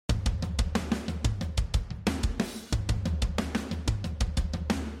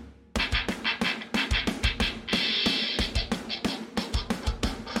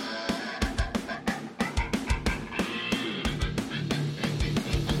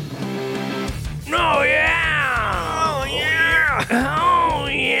Oh,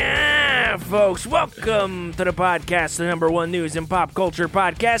 yeah, folks. Welcome to the podcast, the number one news and pop culture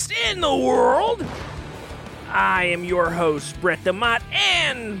podcast in the world. I am your host, Brett DeMott,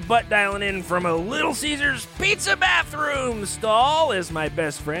 and butt dialing in from a Little Caesars Pizza bathroom stall is my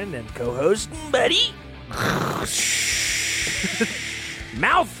best friend and co-host, Buddy.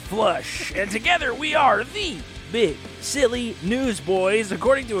 Mouth Flush. And together we are the Big Silly Newsboys,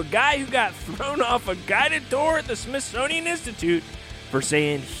 according to a guy who got thrown off a guided tour at the Smithsonian Institute for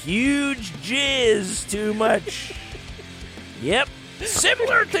saying huge jizz too much. Yep.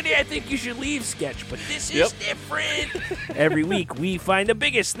 Similar to the I Think You Should Leave sketch, but this is different. Every week, we find the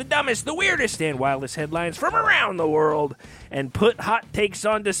biggest, the dumbest, the weirdest, and wildest headlines from around the world and put hot takes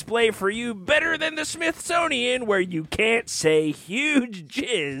on display for you better than the Smithsonian, where you can't say huge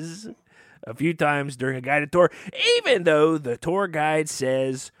jizz a few times during a guided tour, even though the tour guide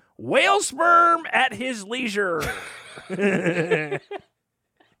says whale sperm at his leisure.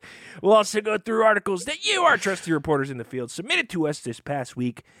 We'll also go through articles that you, our trusty reporters in the field, submitted to us this past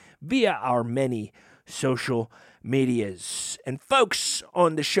week via our many social medias. And folks,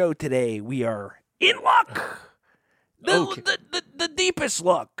 on the show today, we are in luck. The deepest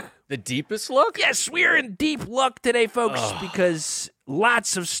luck. The deepest luck? Yes, we're in deep luck today, folks, because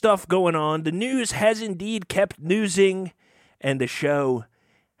lots of stuff going on. The news has indeed kept newsing, and the show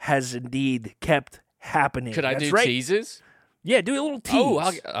has indeed kept happening. Could I do teases? Yeah, do a little tease. Oh,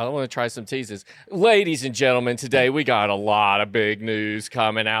 I want to try some teases. Ladies and gentlemen, today we got a lot of big news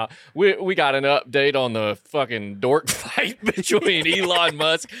coming out. We got an update on the fucking dork fight between Elon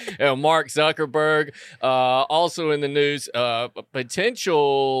Musk and Mark Zuckerberg. Also in the news,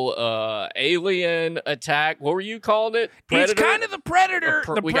 potential alien attack. What were you calling it? Predator? It's kind of the Predator.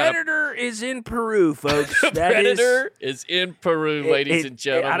 The Predator is in Peru, folks. The Predator is in Peru, ladies and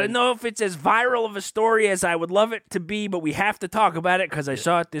gentlemen. I don't know if it's as viral of a story as I would love it to be, but we have to talk about it because I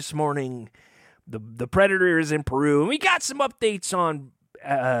saw it this morning. The Predator is in Peru, and we got some updates on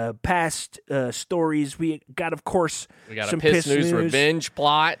past stories. We got, of course, some a piss news revenge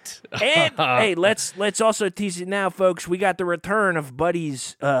plot. And hey, let's also tease it now, folks. We got the return of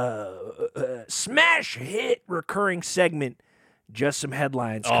Buddy's smash hit recurring segment. Just some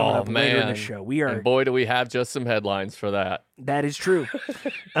headlines coming up later in the show. And boy, do we have just some headlines for that. That is true.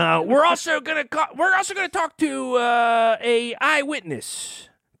 We're also gonna talk to a eyewitness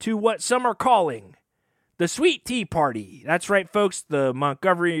to what some are calling the Sweet Tea Party. That's right, folks. The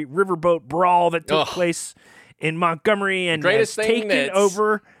Montgomery Riverboat brawl that took place in Montgomery and greatest has thing taken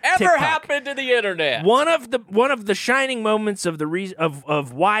over ever TikTok. happened to the internet. One of the shining moments of the reason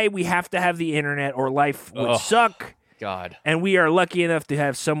of why we have to have the internet or life would suck. God. And we are lucky enough to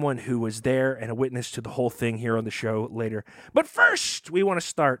have someone who was there and a witness to the whole thing here on the show later. But first, we want to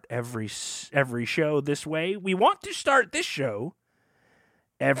start every show this way. We want to start this show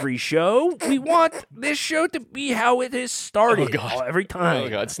every show. We want this show to be how it is started. Oh, God. Every time. Oh,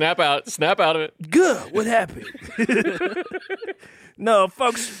 God. Snap out of it. Good. What happened? No,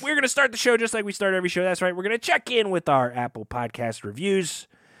 folks, we're going to start the show just like we start every show. That's right. We're going to check in with our Apple Podcast reviews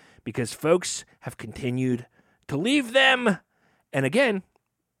because folks have continued to leave them. And again,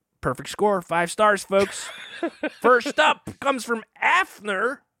 perfect score, 5 stars, folks. First up comes from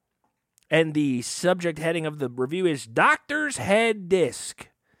Afner, and the subject heading of the review is Doctor's Head Disc.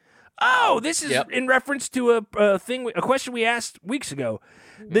 Oh, this is in reference to a question we asked weeks ago.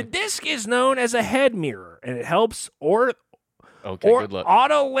 The disc is known as a head mirror, and it helps good luck.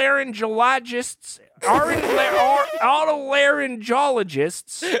 Otolaryngologists,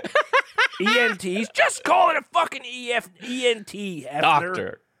 ENTs, just call it a fucking ENT,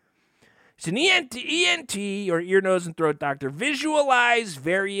 Doctor. It's an ENT, or ear, nose, and throat doctor. Visualize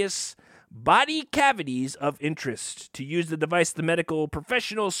various body cavities of interest. To use the device, the medical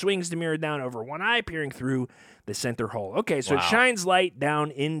professional swings the mirror down over one eye, peering through the center hole. Okay, so it shines light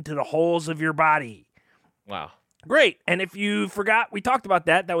down into the holes of your body. Wow. Great. And if you forgot, we talked about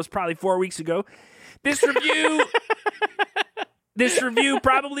that. That was probably 4 weeks ago. This review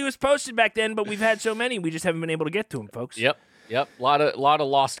probably was posted back then, but we've had so many, we just haven't been able to get to them, folks. Yep. A lot of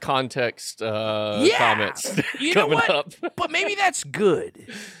lost context comments. You know what? Up. But maybe that's good.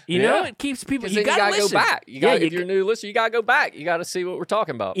 You know, it keeps people. You gotta listen. Go back. If you're a new listener, you gotta go back. You gotta see what we're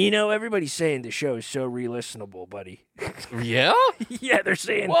talking about. You know, everybody's saying the show is so re-listenable, buddy. Yeah? Yeah, they're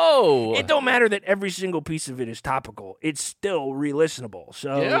saying. Whoa! It don't matter that every single piece of it is topical. It's still re-listenable.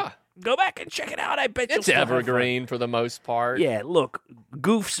 So yeah. Go back and check it out. I bet it's evergreen for the most part. Yeah, look,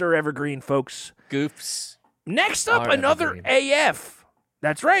 goofs are evergreen, folks. Goofs. Next up, another AF.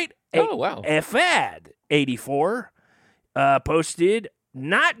 That's right. Oh, wow. FAD84 posted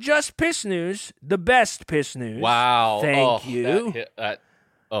not just piss news, the best piss news. Wow. Thank you. That's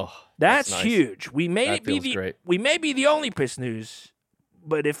That's nice. huge. We may That be feels great. we may be the only piss news,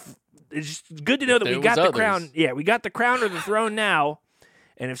 but if it's good to know that There we got was the others. crown. Yeah, we got the crown or the throne now.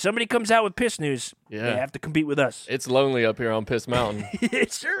 And if somebody comes out with piss news, they have to compete with us. It's lonely up here on Piss Mountain.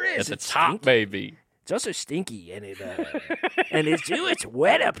 It sure is. At the It's top, stinky. baby. It's also stinky, and it's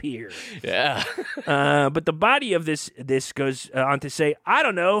wet up here. Yeah. But the body of this goes on to say, I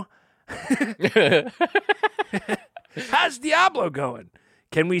don't know. How's Diablo going?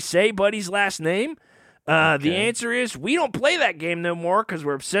 Can we say Buddy's last name? The answer is we don't play that game no more because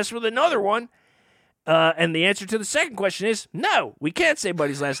we're obsessed with another one. And the answer to the second question is no, we can't say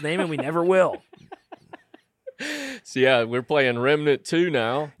Buddy's last name, and we never will. So yeah, we're playing Remnant 2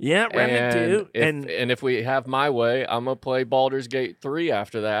 now. Yeah, Remnant 2. And if we have my way, I'm gonna play Baldur's Gate 3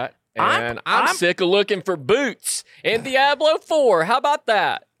 after that. And I'm sick of looking for boots in Diablo 4. How about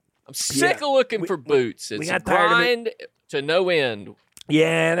that? I'm sick of looking for boots. It's a got tired of grind to no end.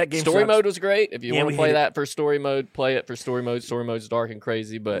 Yeah, that game Story sucks. mode was great. If you want we to play hate it. that for story mode, play it for story mode. Story mode's dark and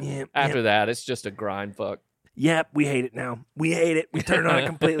crazy, but after that, it's just a grind fuck. Yep, we hate it now. We hate it. We turn on it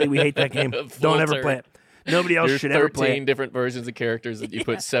completely. We hate that game. Full Don't ever turn. play it. Nobody else Your should ever play 13 it. different versions of characters that you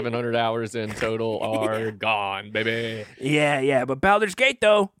put 700 hours in total are gone, baby. Yeah. But Baldur's Gate,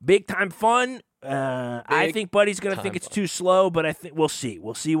 though, big time fun. I think Buddy's going to think it's too slow, but I think we'll see.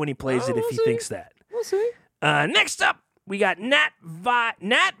 We'll see when he plays it if he thinks that. We'll see. Next up, we got Nat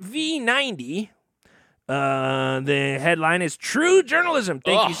V90. The headline is True Journalism.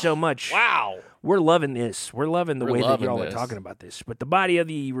 Thank you so much. Wow. We're loving this. We're loving the way that loving y'all are this. talking about this. But the body of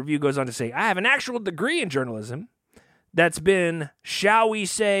the review goes on to say, I have an actual degree in journalism that's been, shall we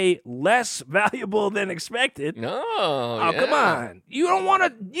say, less valuable than expected. No. Oh, come on. You don't want to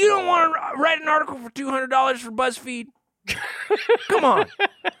write an article for $200 for BuzzFeed? Come on.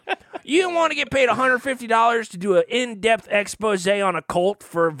 You don't want to get paid $150 to do an in-depth expose on a cult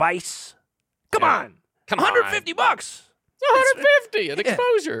for Vice? Come on. Come on. $150. $150 an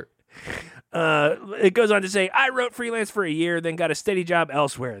exposure. It goes on to say, I wrote freelance for a year, then got a steady job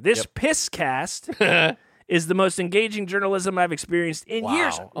elsewhere. This piss cast is the most engaging journalism I've experienced in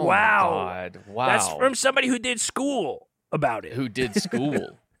years. Oh Wow. My God. Wow. That's from somebody who did school about it. Who did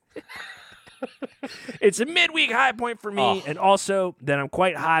school. It's a midweek high point for me, and also that I'm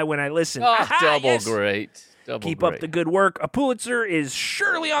quite high when I listen. Aha, Double yes. great. Double Keep great. up the good work. A Pulitzer is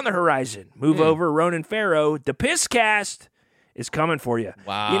surely on the horizon. Move over, Ronan Farrow. The piss cast is coming for you.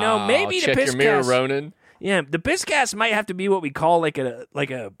 Wow. You know, maybe Check the piss your mirror, cast. Ronan. Yeah, the Pisscast might have to be what we call like a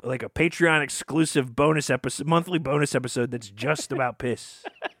Patreon exclusive bonus episode, monthly bonus episode that's just about piss.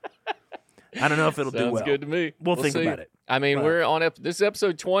 I don't know if it'll do Sounds well. good to me. We'll think see. about it. I mean, we're on this is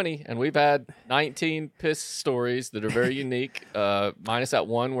episode 20, and we've had 19 piss stories that are very unique. Minus that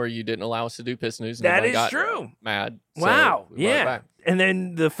one where you didn't allow us to do piss news. And That everybody is got true. Mad. So Wow. we brought it Yeah. back. And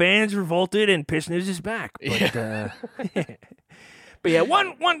then the fans revolted, and Piss News is back. But, but yeah,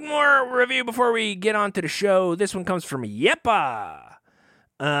 one more review before we get on to the show. This one comes from Yepa.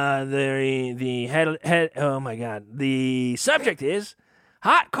 The head. Oh my God. The subject is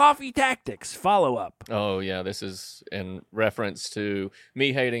hot coffee tactics. Follow up. Oh, yeah. This is in reference to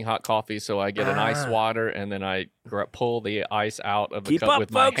me hating hot coffee. So I get an ice water, and then I pull the ice out of the Keep cup up,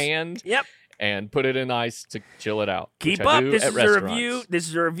 with folks. my hand. Yep. And put it in ice to chill it out. Keep which I up. do This at is a restaurants. review. This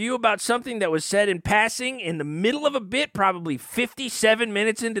is a review about something that was said in passing in the middle of a bit, probably 57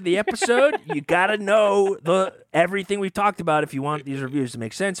 minutes into the episode. You gotta know everything we've talked about if you want these reviews to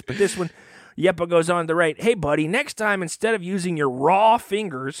make sense. But this one, Yepa goes on to write, "Hey, buddy, next time instead of using your raw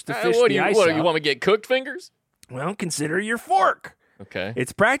fingers to fish the ice out, You want me to get cooked fingers? well, consider your fork. Okay.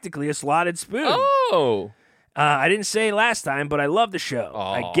 It's practically a slotted spoon." Oh. I didn't say last time, but I love the show.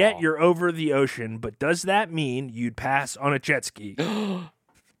 I get you're over the ocean, but does that mean you'd pass on a jet ski?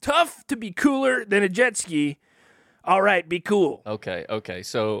 Tough to be cooler than a jet ski. All right, be cool. Okay.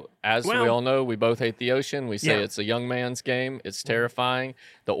 So, as we Well- all know, we both hate the ocean. We say Yeah. it's a young man's game. It's terrifying.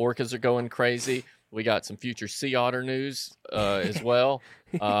 The orcas are going crazy. We got some future sea otter news as well.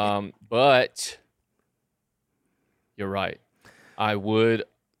 But you're right. I would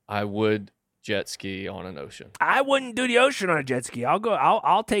jet ski on an ocean. I wouldn't do the ocean on a jet ski.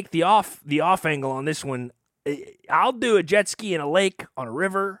 I'll take the off angle on this one. I'll do a jet ski in a lake, on a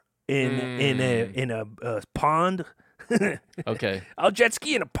river, in a pond. Okay. I'll jet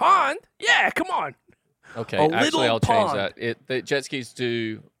ski in a pond. Yeah, come on. Okay. A Actually, little I'll change pond. that. The jet skis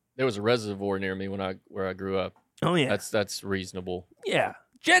do. There was a reservoir near me where I grew up. Oh yeah. That's reasonable. Yeah.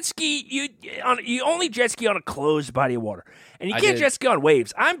 Jet ski, you only jet ski on a closed body of water, and you I can't did. jet ski on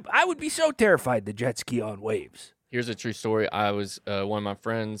waves. I would be so terrified to jet ski on waves. Here's a true story. I was one of my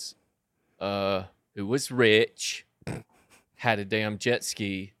friends who was rich, had a damn jet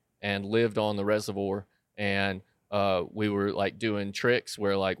ski and lived on the reservoir, and we were like doing tricks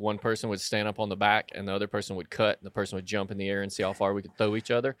where like one person would stand up on the back and the other person would cut and the person would jump in the air and see how far we could throw each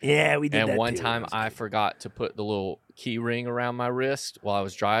other. Yeah, we did that. And one time I forgot to put the little key ring around my wrist while I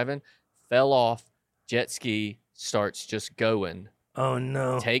was driving, fell off, jet ski starts just going. Oh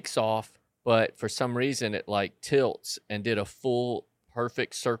no. Takes off, but for some reason it like tilts and did a full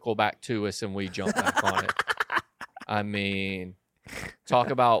perfect circle back to us and we jumped back on it. I mean, talk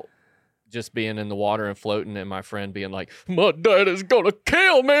about just being in the water and floating and my friend being like, my dad is gonna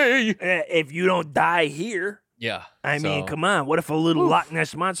kill me if you don't die here. Yeah. I mean, come on. What if a little Loch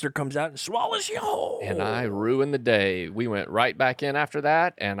Ness monster comes out and swallows you whole? And I ruined the day. We went right back in after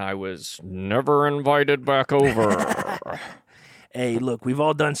that, and I was never invited back over. Hey, look, we've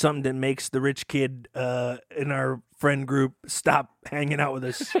all done something that makes the rich kid in our friend group stop hanging out with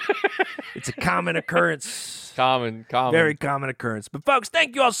us. It's a common occurrence. Common. Very common occurrence. But, folks,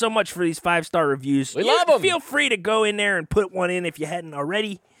 thank you all so much for these 5-star reviews. We love them. Feel free to go in there and put one in if you hadn't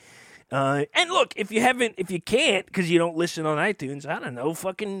already. And look, if you can't because you don't listen on iTunes, I don't know,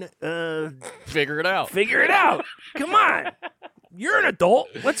 fucking figure it out. Come on. You're an adult.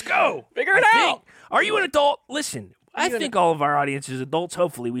 Let's go. Figure it out. Are you an adult? Listen. I think all of our audience is adults,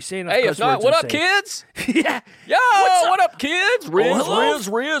 hopefully. We say enough Hey, cuss if not, words what and up, say, kids? Yeah. Yo, what up, kids? hello? Riz.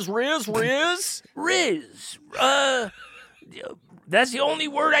 Riz. That's the only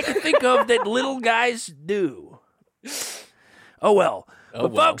word I can think of that little guys do. Oh, well.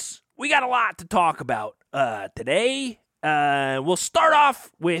 Folks, we got a lot to talk about today. We'll start off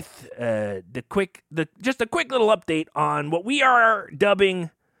with just a quick little update on what we are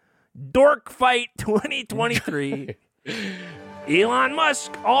dubbing Dork Fight 2023. Elon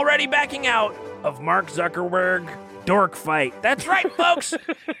Musk already backing out of Mark Zuckerberg Dork Fight. That's right, folks.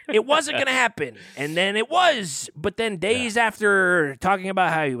 It wasn't going to happen. And then it was. But then days after talking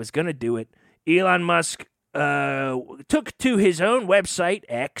about how he was going to do it, Elon Musk took to his own website,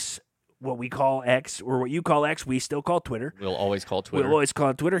 X, what we call X, or what you call X, we still call Twitter. We'll always call Twitter. We'll always call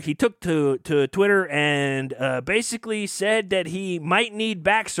it Twitter. He took to Twitter and basically said that he might need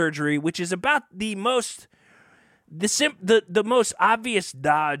back surgery, which is about the most obvious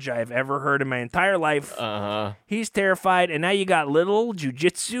dodge I've ever heard in my entire life. He's terrified, and now you got little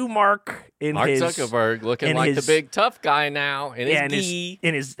jujitsu Mark Zuckerberg looking like the big tough guy now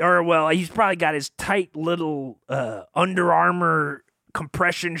he's probably got his tight little Under Armour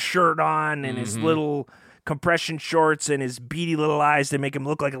compression shirt on and his little compression shorts and his beady little eyes that make him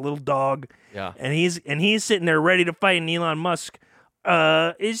look like a little dog. Yeah. And he's sitting there ready to fight, and Elon Musk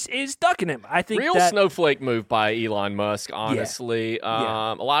is ducking him. I think real snowflake move by Elon Musk, honestly.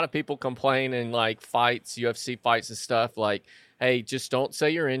 A lot of people complain in like fights, UFC fights and stuff, like, hey, just don't say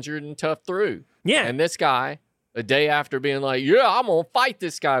you're injured and tough through. Yeah. And this guy, the day after being like, yeah, I'm gonna fight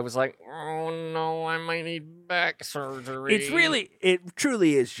this guy, was like, oh no, I might need back surgery. It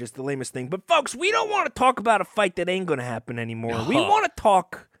truly is just the lamest thing. But folks, we don't want to talk about a fight that ain't gonna happen anymore. We want to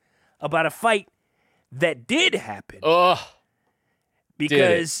talk about a fight that did happen.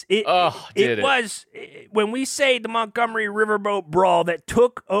 Because it was when we say the Montgomery Riverboat Brawl that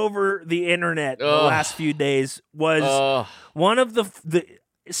took over the internet the last few days was one of the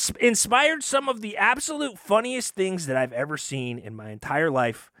inspired some of the absolute funniest things that I've ever seen in my entire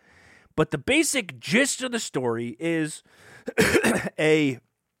life. But the basic gist of the story is a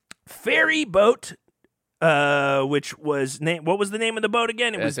ferry boat, which was named. What was the name of the boat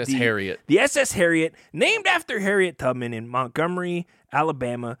again? It was SS Harriet. The SS Harriet, named after Harriet Tubman in Montgomery,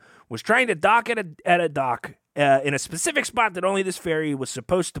 Alabama, was trying to dock at a dock in a specific spot that only this ferry was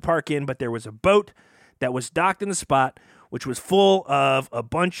supposed to park in. But there was a boat that was docked in the spot, which was full of a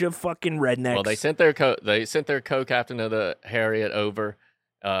bunch of fucking rednecks. Well, they sent their co-captain of the Harriet over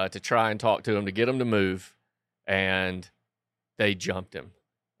to try and talk to him to get him to move, and they jumped him.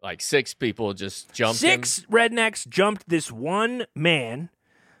 Like 6 people just jumped him. 6 rednecks jumped this one man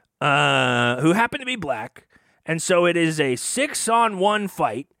who happened to be black, and so it is a 6-on-1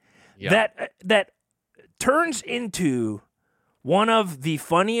 fight that turns into one of the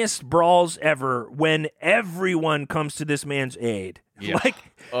funniest brawls ever when everyone comes to this man's aid. Yeah. Like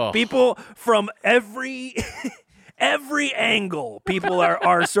people from every angle, people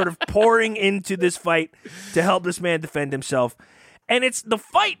are sort of pouring into this fight to help this man defend himself. And it's the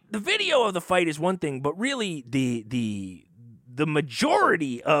fight. The video of the fight is one thing, but really the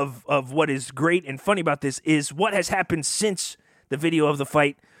majority of what is great and funny about this is what has happened since the video of the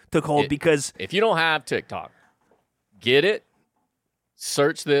fight took hold. Because if you don't have TikTok, get it,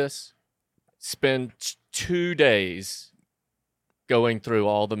 search this, spend 2 days going through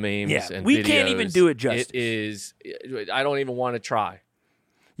all the memes and we videos. can't even do it justice. It is. I don't even want to try.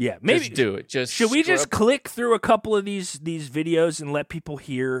 Yeah, maybe just do it. Should we just click through a couple of these videos and let people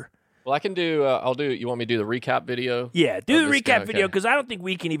hear? Well, I can do. I'll do. You want me to do the recap video? Yeah, do the recap video because I don't think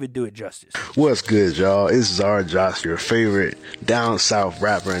we can even do it justice. What's good, y'all? It's Czar Josh, your favorite down south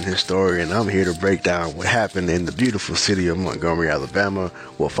rapper and historian. I'm here to break down what happened in the beautiful city of Montgomery, Alabama,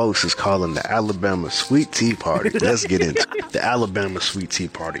 what folks is calling the Alabama Sweet Tea Party. Let's get into it. The Alabama Sweet Tea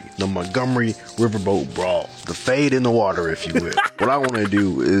Party, the Montgomery Riverboat Brawl, the fade in the water, if you will. What I want to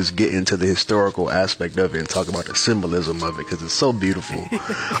do is get into the historical aspect of it and talk about the symbolism of it because it's so beautiful.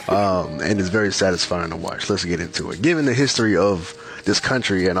 And it's very satisfying to watch. Let's get into it. Given the history of this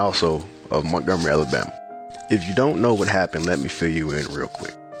country and also of Montgomery, Alabama, if you don't know what happened, let me fill you in real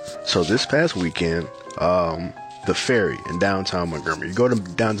quick. So this past weekend, the ferry in downtown Montgomery. You go to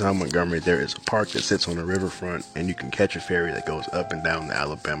downtown Montgomery, there is a park that sits on the riverfront, and you can catch a ferry that goes up and down the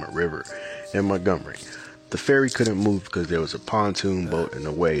Alabama River in Montgomery. The ferry couldn't move because there was a pontoon boat in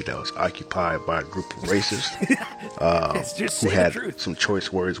the way that was occupied by a group of racists who had some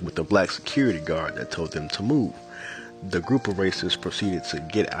choice words with the black security guard that told them to move. The group of racists proceeded to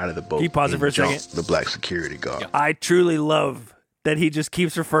get out of the boat. Can you pause it for a second? The black security guard. Yeah. I truly love that he just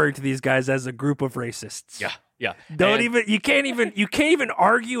keeps referring to these guys as a group of racists. Yeah. Yeah. You can't even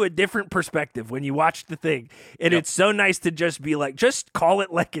argue a different perspective when you watch the thing. And It's so nice to just be like, just call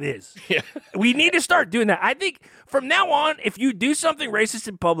it like it is. Yeah. We need to start doing that. I think from now on, if you do something racist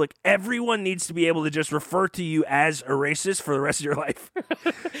in public, everyone needs to be able to just refer to you as a racist for the rest of your life.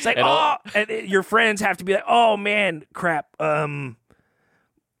 It's like, and your friends have to be like, oh man, crap.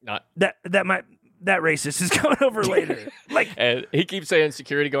 That racist is coming over later. Like, and he keeps saying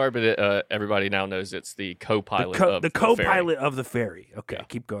security guard, but everybody now knows it's the co-pilot of the co-pilot ferry. of the ferry. Okay, yeah.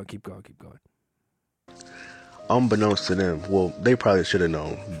 Keep going. Unbeknownst to them, well, they probably should have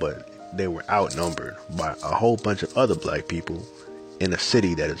known, but they were outnumbered by a whole bunch of other black people in a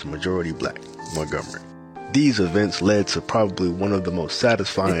city that is majority black, Montgomery. These events led to probably one of the most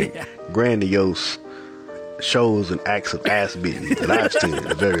satisfying, grandiose shows and acts of ass beating that I've seen in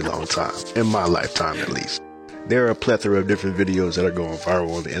a very long time, in my lifetime at least. There are a plethora of different videos that are going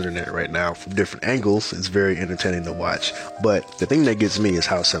viral on the internet right now from different angles. It's very entertaining to watch, but the thing that gets me is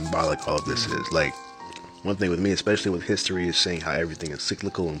how symbolic all of this is. Like, one thing with me, especially with history, is seeing how everything is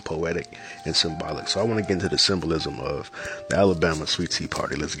cyclical and poetic and symbolic. So I want to get into the symbolism of the Alabama Sweet Tea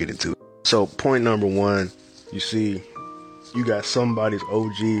Party. Let's get into it. So point number one, you see, you got somebody's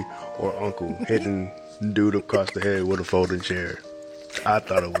OG or uncle hitting dude across the head with a folding chair. I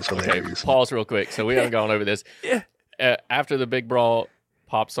thought it was hilarious. Okay, pause real quick. So we haven't gone over this. Yeah. After the big brawl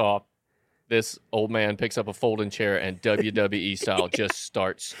pops off, this old man picks up a folding chair and WWE style just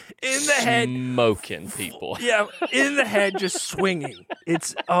starts in the head smoking people. Yeah, in the head, just swinging.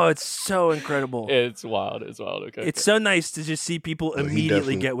 It's so incredible. It's wild. Okay. It's so nice to just see people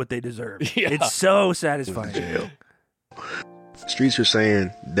immediately get what they deserve. Yeah. It's so satisfying. Streets are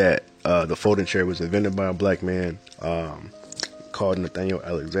saying that the folding chair was invented by a black man called Nathaniel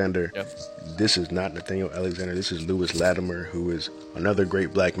Alexander. Yep. This is not Nathaniel Alexander. This is Lewis Latimer, who is another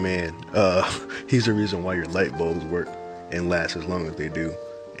great black man. He's the reason why your light bulbs work and last as long as they do.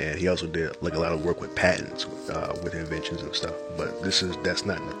 And he also did like a lot of work with patents, with inventions and stuff. But that's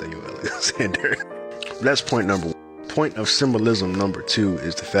not Nathaniel Alexander. That's point number one. Point of symbolism number two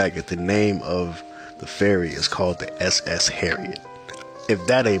is the fact that the name of the ferry is called the SS Harriet. If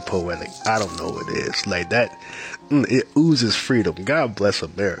that ain't poetic, I don't know what is. Like that, it oozes freedom. God bless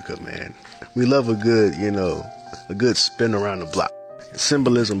America, man. We love a good spin around the block.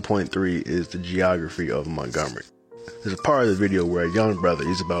 Symbolism point three is the geography of Montgomery. There's a part of the video where a young brother,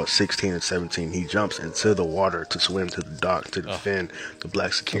 he's about 16 or 17, he jumps into the water to swim to the dock to defend the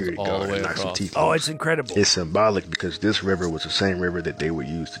black security guard and knock some teeth off. It's incredible. It's symbolic because this river was the same river that they would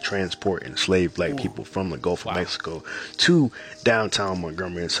use to transport enslaved black people from the Gulf of Mexico to downtown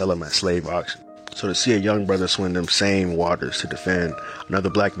Montgomery and sell them at slave auction. So to see a young brother swim them same waters to defend another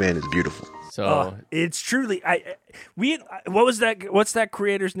black man is beautiful. So it's truly what's that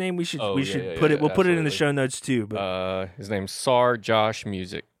creator's name? We should put it. We'll put it in the show notes too. But his name's Czar Josh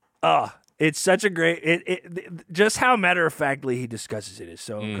Music. It's such a great. Just how matter of factly he discusses it is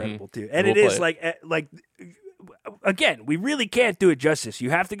so incredible too. And it is like again, we really can't do it justice. You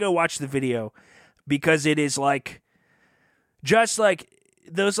have to go watch the video because it is like just like.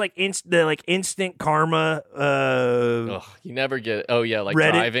 Those instant karma. You never get. Oh yeah, like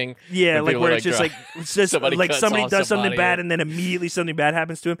Reddit, driving. Yeah, like where it's just somebody does something bad and then immediately something bad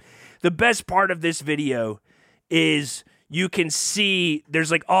happens to him. The best part of this video is you can see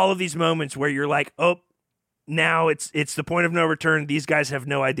there's like all of these moments where you're like, oh, now it's the point of no return. These guys have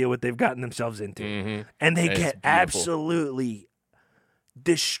no idea what they've gotten themselves into, and they get absolutely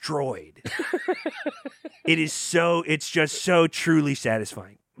destroyed. It's just so truly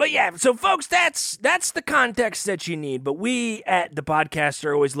satisfying. But yeah, so folks, that's the context that you need. But we at the podcast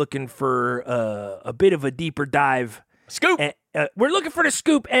are always looking for a bit of a deeper dive. Scoop! And, we're looking for the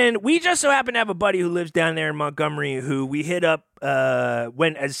scoop, and we just so happen to have a buddy who lives down there in Montgomery who we hit up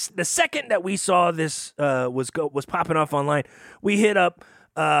as the second that we saw this was popping off online. We hit up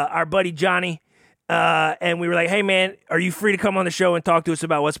our buddy Johnny. And we were like, "Hey man, are you free to come on the show and talk to us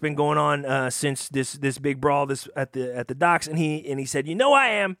about what's been going on since this big brawl at the docks?" And he said, "You know I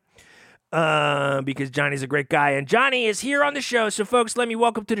am," because Johnny's a great guy, and Johnny is here on the show. So folks, let me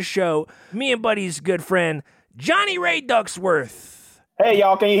welcome to the show me and Buddy's good friend Johnny Ray Ducksworth. Hey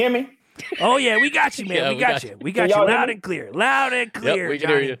y'all, can you hear me? Oh yeah, we got you, man. Yeah, we got you. We got you loud and clear, Yep, we can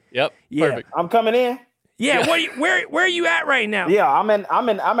hear you. Yep, Yeah. perfect. I'm coming in. Yeah, where are you at right now? Yeah, I'm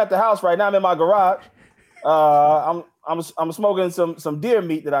at the house right now. I'm in my garage. I'm smoking some deer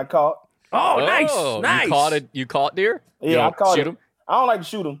meat that I caught. Oh, nice. You caught deer? Yeah, I caught shoot it. him? I don't like to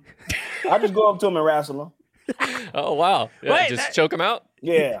shoot them. I just go up to them and wrestle them. Oh wow! Yeah, Wait, just choke him out.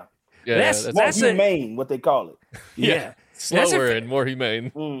 Yeah, Yeah, more humane, what they call it. Yeah. Slower and more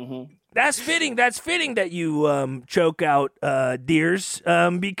humane. Mm-hmm. That's fitting. That's fitting that you choke out deers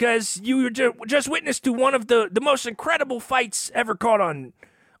because you were just witness to one of the most incredible fights ever caught on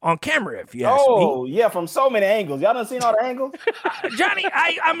camera. If you ask me. Yeah, from so many angles. Y'all done seen all the angles? Johnny,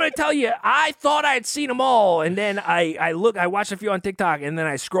 I'm gonna tell you, I thought I had seen them all, and then I watched a few on TikTok, and then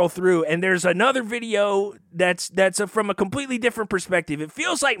I scroll through, and there's another video that's from a completely different perspective. It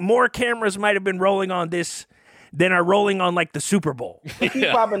feels like more cameras might have been rolling on this than are rolling on like the Super Bowl. They keep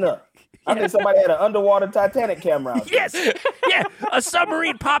popping up. I think somebody had an underwater Titanic camera out there. Yes, yeah. A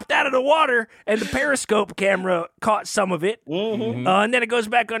submarine popped out of the water, and the periscope camera caught some of it. Mm-hmm. And then it goes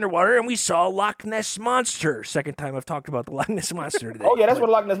back underwater, and we saw Loch Ness Monster. Second time I've talked about the Loch Ness Monster today. Oh yeah, that's what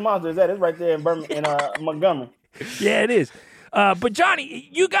Loch Ness Monster is at. It's right there in Montgomery. Yeah, it is. But Johnny,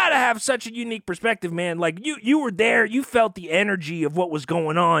 you gotta have such a unique perspective, man. Like you were there, you felt the energy of what was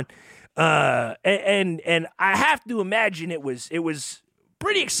going on, and I have to imagine it was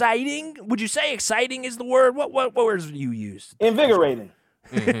pretty exciting. Would you say exciting is the word? What words would you use? Invigorating.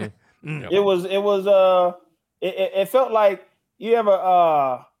 Mm-hmm. It felt like you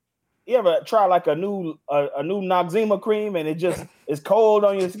ever try like a new Noxzema cream and it just is cold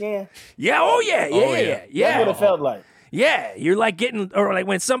on your skin? Yeah. Oh yeah. That's what it felt like. Yeah, you're like getting, or like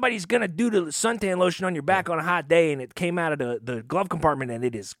when somebody's gonna do the suntan lotion on your back on a hot day, and it came out of the glove compartment, and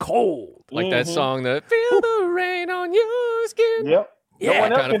it is cold. Like that song, that "Feel the Rain on Your Skin." Yep. Yeah, no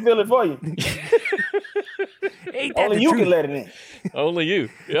one else can feel it for you. Ain't that Only the you truth? can let it in. Only you.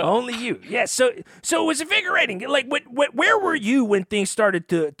 Yeah. Only you. Yeah. So it was invigorating. Like, where were you when things started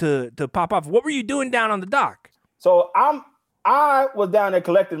to pop off? What were you doing down on the dock? So I was down there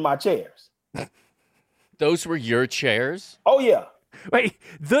collecting my chairs. Those were your chairs? Oh yeah. Wait,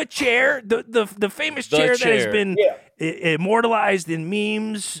 the chair, the famous chair that has been immortalized in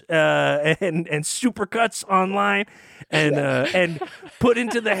memes and supercuts online, and put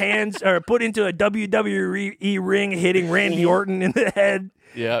into the hands or put into a WWE ring, hitting Randy Orton in the head.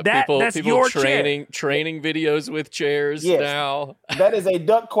 Yeah, that's people your training videos with chairs now. That is a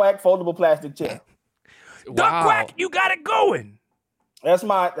duck quack foldable plastic chair. Duck quack, you got it going. That's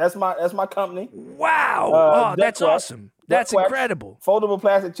my company. Wow. That's Quack. awesome. That's incredible. Foldable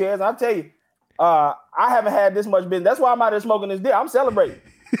plastic chairs. I'll tell you, I haven't had this much business. That's why I'm out there smoking this deer. I'm celebrating.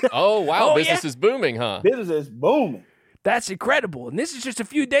 Oh, wow. Oh, Business is booming, huh? Business is booming. That's incredible. And this is just a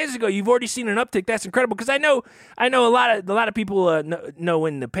few days ago. You've already seen an uptick. That's incredible. Because I know a lot of people know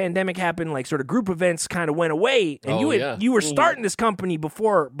when the pandemic happened, like sort of group events kind of went away. And you were starting this company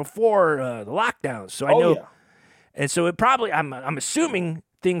before the lockdown. So I know. Yeah. And so it probably, I'm assuming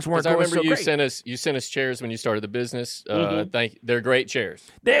things weren't going so great. I remember you sent us chairs when you started the business. They're great chairs.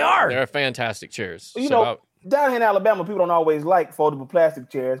 They are. They're fantastic chairs. Well, down here in Alabama, people don't always like foldable plastic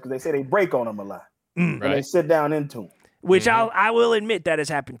chairs because they say they break on them a lot. And they sit down into them. Which I will admit that has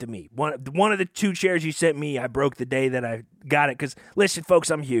happened to me. One of the two chairs you sent me, I broke the day that I got it. Because listen,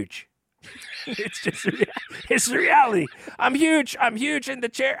 folks, I'm huge. It's the reality. I'm huge, and the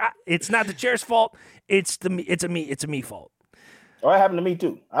chair. It's not the chair's fault. It's a me fault. Oh, it happened to me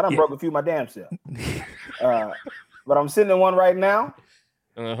too. I done broke a few of my damn self. But I'm sitting in one right now,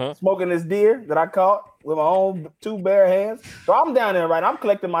 smoking this deer that I caught with my own two bare hands. So I'm down there, right? I'm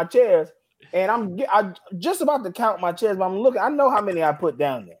collecting my chairs, and I'm just about to count my chairs. But I'm looking. I know how many I put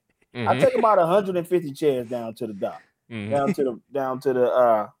down there. I take about 150 chairs down to the dock, down to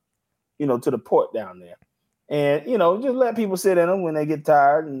the to the port down there. and just let people sit in them when they get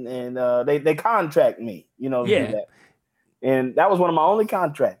tired, and they contract me, to do that. And that was one of my only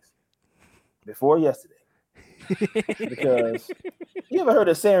contracts before yesterday. Because you ever heard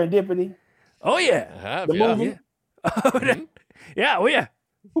of Serendipity? Oh yeah, the movie. Yeah. Yeah. Oh yeah.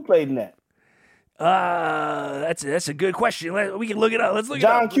 Who played in that? That's a good question. We can look it up. Let's look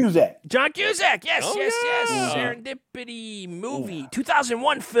John it up. Cusack. John Cusack. Yes, Oh, yes. yeah. Serendipity movie,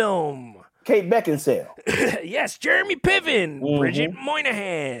 2001 film. Kate Beckinsale. Yes, Jeremy Piven, Bridget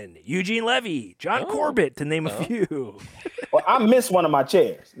Moynihan, Eugene Levy, John Corbett, to name a few. Well, I missed one of my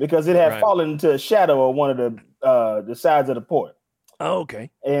chairs because it had fallen into a shadow of one of the sides of the port. Oh,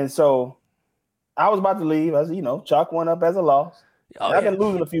 okay. And so I was about to leave. I said, chalk one up as a loss. I've been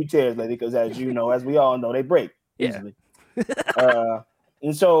losing a few chairs lately because, as you know, as we all know, they break easily.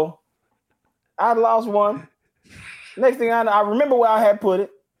 And so I lost one. Next thing I know, I remember where I had put it.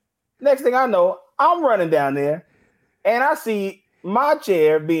 Next thing I know, I'm running down there, and I see my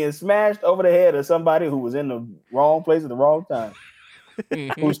chair being smashed over the head of somebody who was in the wrong place at the wrong time,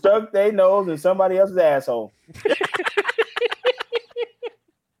 who stuck their nose in somebody else's asshole.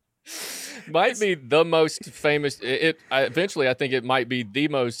 Might be the most famous. Eventually, I think it might be the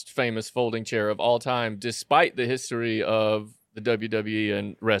most famous folding chair of all time, despite the history of the WWE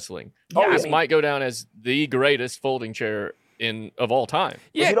and wrestling. This might go down as the greatest folding chair of all time.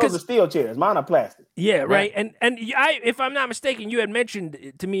 Yeah, those are steel chairs. Mine are plastic. Yeah, right. And if I'm not mistaken, you had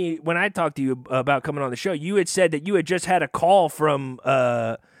mentioned to me when I talked to you about coming on the show, you had said that you had just had a call from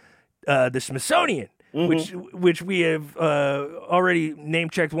the Smithsonian. Which we have already name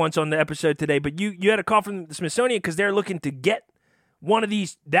checked once on the episode today, but you had a call from the Smithsonian because they're looking to get one of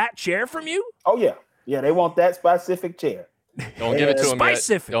that chair from you. Oh yeah, they want that specific chair. Don't give it to them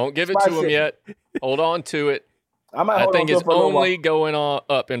yet. Don't give it to them yet. Hold on to it. I think it's only going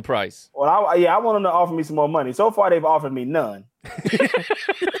up in price. Well, I want them to offer me some more money. So far, they've offered me none.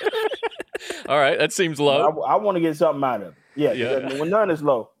 All right, that seems low. I want to get something out of it. Yeah. When none is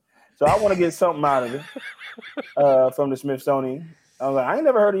low. So I want to get something out of it from the Smithsonian. I was like, I ain't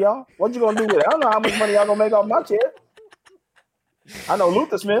never heard of y'all. What you gonna do with it? I don't know how much money y'all gonna make off my chair. I know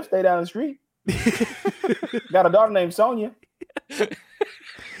Luther Smith, stay down the street. Got a daughter named Sonia.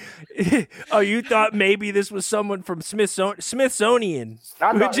 Oh, you thought maybe this was someone from Smithsonian,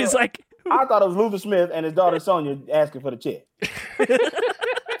 which is like... I thought it was Luther Smith and his daughter Sonia asking for the check.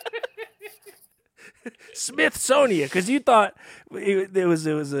 Smithsonian, because you thought it was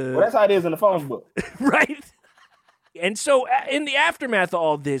a... Well, that's how it is in the phone book. Right? And so in the aftermath of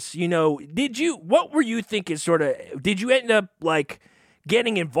all this, what were you thinking did you end up like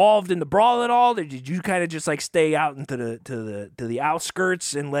getting involved in the brawl at all, or did you kind of just like stay out into the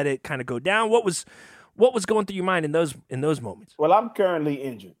outskirts and let it kind of go down? What was going through your mind in those moments? Well, I'm currently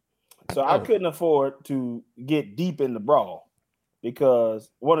injured, so I couldn't afford to get deep in the brawl because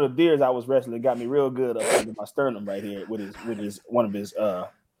one of the deers I was wrestling got me real good up under my sternum right here with one of his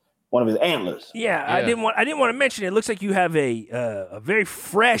antlers. Yeah, I didn't want to mention it. It looks like you have a very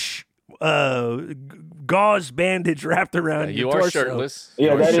fresh gauze bandage wrapped around your torso. You are shirtless.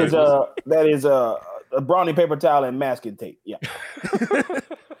 Yeah, that is a brownie paper towel and masking tape. Yeah.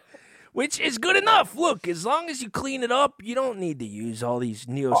 Which is good enough. Look, as long as you clean it up, you don't need to use all these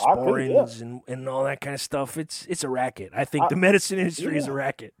neosporins and all that kind of stuff. It's a racket. I think the medicine industry is a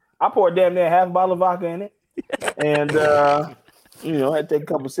racket. I poured damn near half a bottle of vodka in it. And I had to take a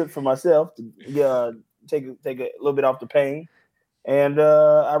couple sips for myself to take a little bit off the pain. And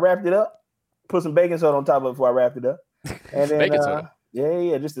I wrapped it up, put some baking soda on top of it before I wrapped it up. And then, baking soda?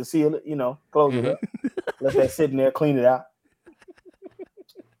 Yeah, just to seal it, close it up. Let that sit in there, clean it out.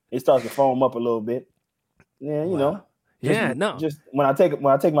 It starts to foam up a little bit. Yeah, Just when I take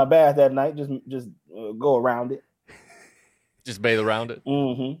my bath that night, just go around it. Just bathe around it.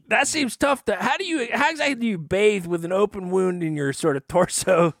 Mm-hmm. That seems tough. How exactly do you bathe with an open wound in your sort of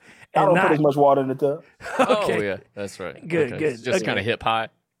torso? I don't put as much water in the tub. Okay. Oh yeah, that's right. Good. It's just kind of hip high.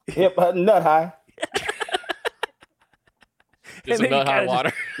 Nut high. Just nut high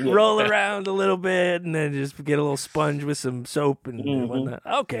water. Roll around a little bit, and then just get a little sponge with some soap and whatnot.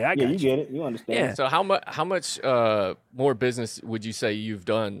 Okay, I got you get it. You understand. Yeah. So how much more business would you say you've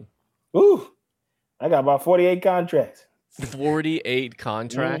done? Ooh, I got about 48 contracts. 48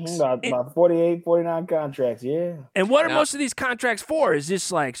 contracts? About 48, 49 contracts, yeah. And what are most of these contracts for? Is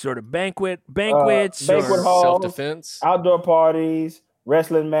this like sort of banquets? Banquet halls, self-defense? Outdoor parties,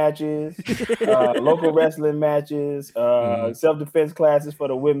 wrestling matches, local wrestling matches, self-defense classes for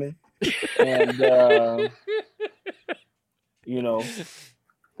the women, and,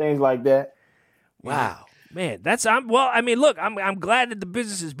 things like that. Wow. Man, I'm glad that the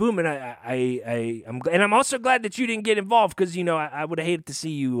business is booming. I'm also glad that you didn't get involved because I would have hated to see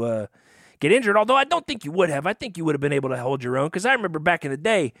you get injured. Although I don't think you would have. I think you would have been able to hold your own because I remember back in the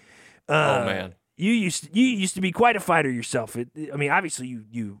day. Oh man, you used to be quite a fighter yourself. Obviously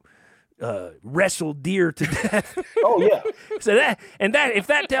you wrestled deer to death. Oh yeah. So if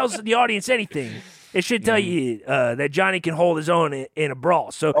that tells the audience anything, it should tell you that Johnny can hold his own in a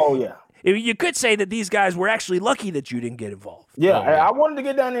brawl. So. Oh yeah. You could say that these guys were actually lucky that you didn't get involved. Yeah, I wanted to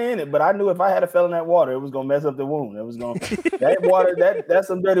get down there in it, but I knew if I had a fell in that water, it was gonna mess up the wound. It was gonna that water that's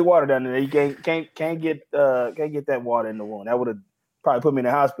some dirty water down there. You can't get that water in the wound. That would have probably put me in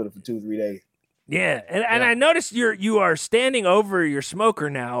the hospital for 2-3 days. Yeah, and I noticed you are standing over your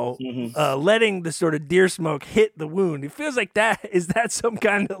smoker now, letting the sort of deer smoke hit the wound. It feels like that is that some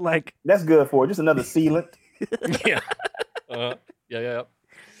kind of like that's good for it. Just another sealant. Yeah. Yeah.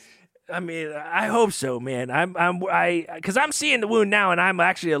 I mean, I hope so, man. Because I'm seeing the wound now, and I'm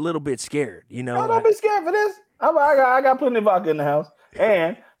actually a little bit scared. No, don't be scared for this. I got plenty of vodka in the house,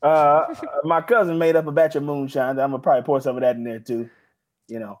 and my cousin made up a batch of moonshine. I'm gonna probably pour some of that in there too.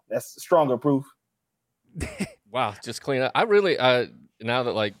 That's stronger proof. Wow, just clean up. I really now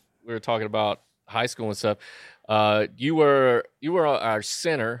that like we were talking about high school and stuff, you were our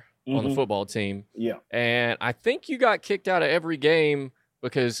center on the football team. Yeah, and I think you got kicked out of every game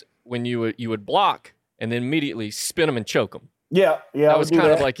because when you would block and then immediately spin them and choke them. Yeah. That was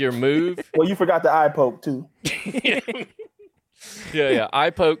kind of like your move. Well, you forgot the eye poke too. Yeah.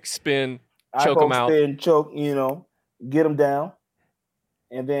 Eye poke, spin, choke them out. Spin, choke. Get them down,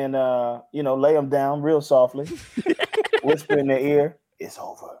 and then lay them down real softly, whisper in their ear, "It's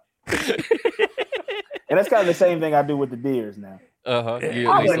over." And that's kind of the same thing I do with the deers now.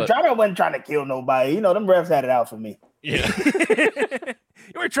 I wasn't trying to kill nobody. Them refs had it out for me. Yeah.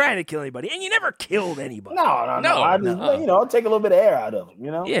 You weren't trying to kill anybody, and you never killed anybody. No. I just, I'll take a little bit of air out of them.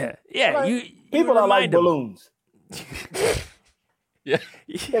 Yeah. People are like balloons. Yeah.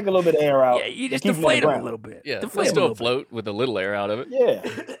 Take a little bit of air out. Yeah, you just deflate them a little bit. Yeah, they'll still float with a little air out of it.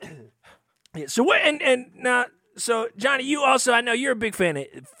 Yeah. So what? And now, so Johnny, you also, I know you're a big fan of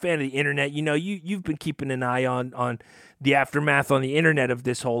the internet. You've been keeping an eye on the aftermath on the internet of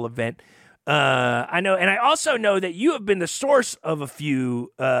this whole event. I know, and I also know that you have been the source of a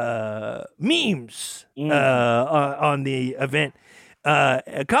few memes on the event.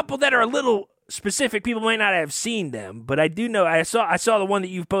 A couple that are a little specific. People might not have seen them, but I do know. I saw the one that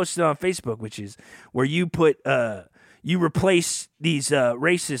you've posted on Facebook, which is where you put you replace these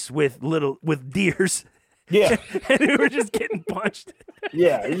racists with deers. Yeah, and we were just getting punched.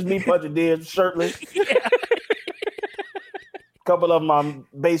 Yeah, it's just me punching deers shirtless. Yeah. Couple of them I'm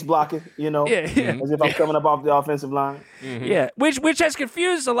base blocking, as if I'm coming up off the offensive line. Mm-hmm. Yeah, which has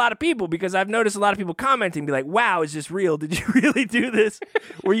confused a lot of people because I've noticed a lot of people commenting, be like, "Wow, is this real? Did you really do this?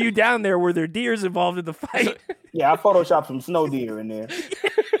 Were you down there? Were there deers involved in the fight?" Yeah, I photoshopped some snow deer in there.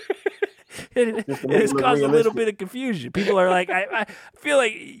 It's caused a little bit of confusion. People are like, I feel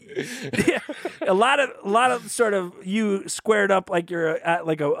like a lot of sort of you squared up like you're at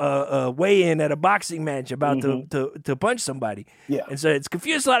like a weigh-in at a boxing match about to punch somebody. Yeah, and so it's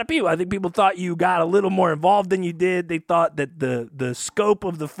confused a lot of people. I think people thought you got a little more involved than you did. They thought that the scope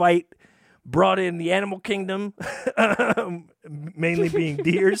of the fight brought in the animal kingdom, mainly being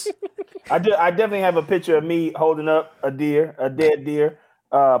deers. I definitely have a picture of me holding up a dead deer,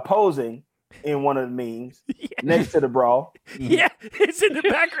 posing in one of the memes next to the brawl. Yeah, it's in the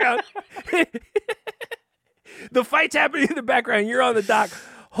background. The fight's happening in the background. You're on the dock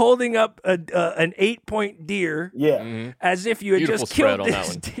holding up an 8-point deer. Yeah, as if you had Beautiful just killed spread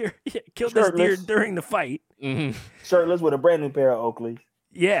this deer. Yeah, killed this deer during the fight. Mm-hmm. Shirtless with a brand new pair of Oakleys.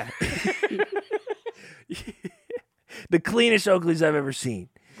 Yeah, the cleanest Oakleys I've ever seen.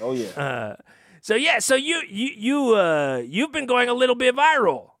 Oh yeah. So you've been going a little bit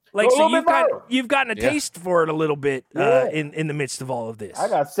viral. Like, so you've gotten a taste for it a little bit in the midst of all of this. I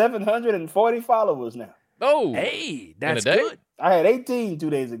got 740 followers now. Oh, hey, that's good. I had 18 2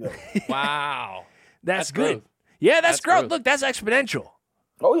 days ago. Wow, that's good. Growth. Yeah, that's growth. Look, that's exponential.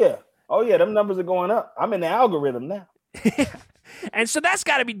 Oh yeah, them numbers are going up. I'm in the algorithm now. And so that's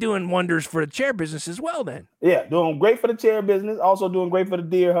got to be doing wonders for the chair business as well, then. Yeah, doing great for the chair business. Also doing great for the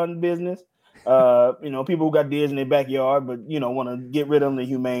deer hunting business. People who got deers in their backyard, but want to get rid of them the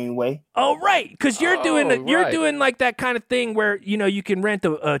humane way. Oh, right, because you're doing like that kind of thing where you can rent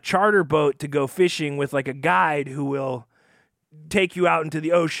a charter boat to go fishing with like a guide who will take you out into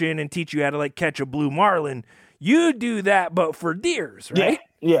the ocean and teach you how to like catch a blue marlin. You do that, but for deers, right?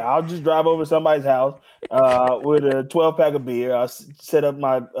 Yeah. I'll just drive over to somebody's house with a 12-pack of beer. I'll set up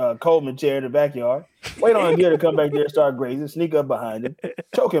my Coleman chair in the backyard, wait on a deer to come back there, start grazing, sneak up behind him,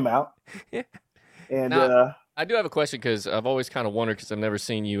 choke him out. Yeah. And now, I do have a question because I've always kind of wondered because I've never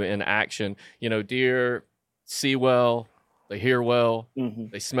seen you in action. Deer see well, they hear well,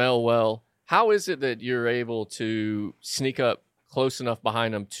 they smell well. How is it that you're able to sneak up close enough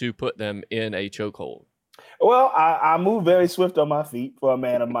behind them to put them in a chokehold? Well, I move very swift on my feet for a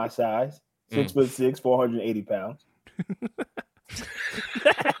man of my size, 6'6", 480 pounds.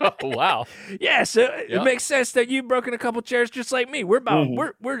 Oh, wow. Yeah, so it makes sense that you've broken a couple chairs just like me. We're about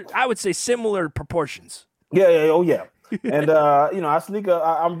we're I would say similar proportions. Yeah, oh yeah. And I sneak up.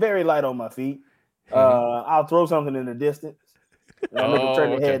 I'm very light on my feet. I'll throw something in the distance. I look to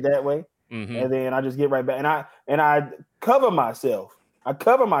turn the head that way, and then I just get right back. And I cover myself.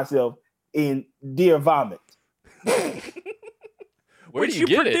 In deer vomit. Where do you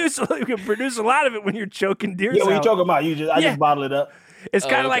get it? You can produce a lot of it when you're choking deer. Yeah, when you choke them out, I just bottle it up. It's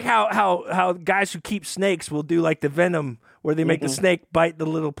kind of like how guys who keep snakes will do like the venom where they make the snake bite the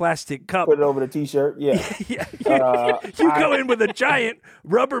little plastic cup. Put it over the t-shirt. Yeah. You go in with a giant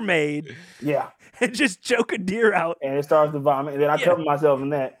Rubbermaid. Yeah. And just choke a deer out. And it starts to vomit. And then I cover myself in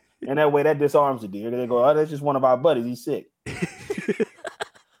that. And that way that disarms the deer. They go, oh, that's just one of our buddies. He's sick.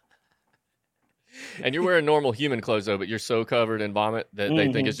 And you're wearing normal human clothes, though, but you're so covered in vomit that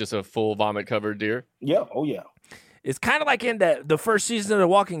they think it's just a full vomit-covered deer? Yeah. Oh, yeah. It's kind of like in the first season of The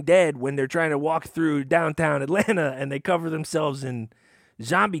Walking Dead when they're trying to walk through downtown Atlanta and they cover themselves in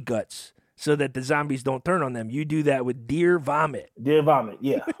zombie guts so that the zombies don't turn on them. You do that with deer vomit. Deer vomit,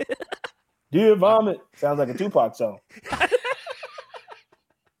 yeah. Deer vomit. Sounds like a Tupac song.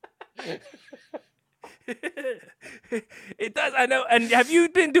 It does, I know. And have you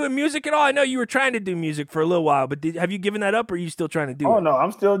been doing music at all? I know you were trying to do music for a little while, but have you given that up, or are you still trying to do it? Oh, no,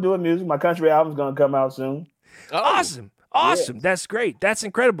 I'm still doing music. My country album's going to come out soon. Oh. Awesome. Yeah. That's great. That's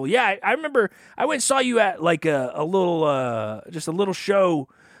incredible. Yeah, I remember I went and saw you at like a little show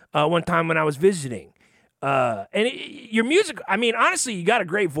one time when I was visiting. Your music, I mean, honestly, you got a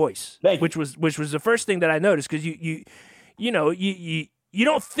great voice, which was the first thing that I noticed, because you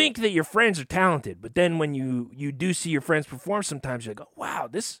don't think that your friends are talented, but then when you do see your friends perform, sometimes you go, wow,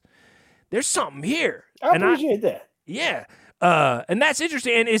 there's something here. I appreciate that. Yeah. And that's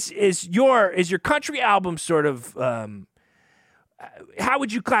interesting. And is your country album sort of, how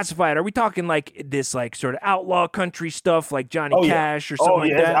would you classify it? Are we talking like this, like sort of outlaw country stuff like Johnny Cash or something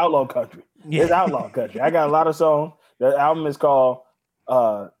like that? It's outlaw country. Yeah. It's outlaw country. I got a lot of songs. The album is called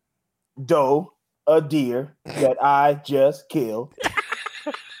Doe, a Deer That I Just Killed.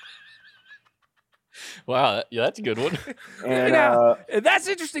 Wow, yeah, that's a good one. And now, that's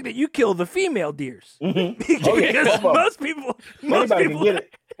interesting that you kill the female deers. Because most people can get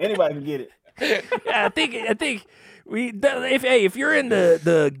it. Anybody can get it. Yeah, I think if you're in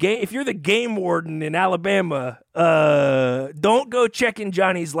the game, if you're the game warden in Alabama, don't go checking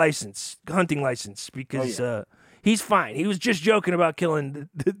Johnny's hunting license, because he's fine. He was just joking about killing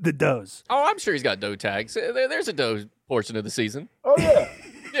the does. Oh, I'm sure he's got doe tags. There's a doe portion of the season. Oh yeah,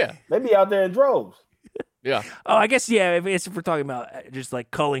 yeah. They be out there in droves. Yeah. Oh, I guess, yeah, if we're talking about just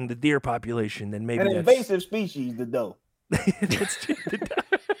like culling the deer population, then maybe an invasive species, the doe. That's true.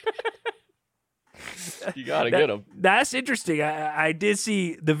 You gotta get them. That's interesting. I did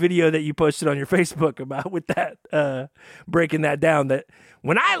see the video that you posted on your Facebook about with that breaking that down. That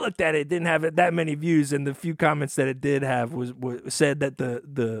when I looked at it, didn't have that many views, and the few comments that it did have was said that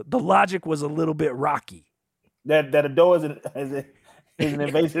the logic was a little bit rocky. That a doe is an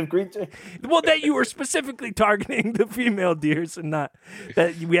invasive creature. Well, that you were specifically targeting the female deers and not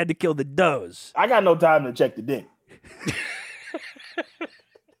that we had to kill the does. I got no time to check the dick.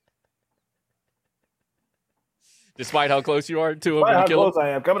 Despite how close you are to them, how close I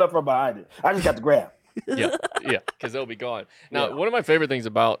am, coming up from behind it. I just got to grab. yeah, because they'll be gone. Now, one of my favorite things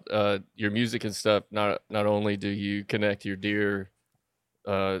about your music and stuff, not only do you connect your deer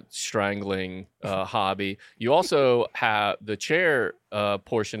strangling hobby, you also have the chair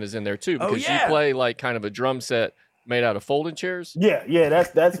portion is in there too, because you play like kind of a drum set made out of folding chairs. Yeah,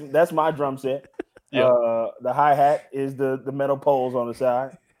 that's my drum set. The hi-hat is the metal poles on the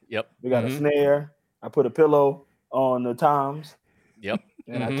side. Yep. We got a snare. I put a pillow on the toms. Yep.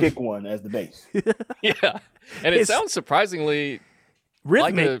 And I kick one as the bass. Yeah. And it sounds surprisingly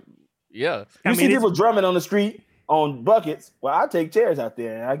rhythmic. You see people drumming on the street on buckets. Well, I take chairs out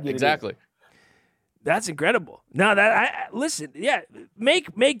there and I get exactly. it. That's incredible. No, listen, yeah,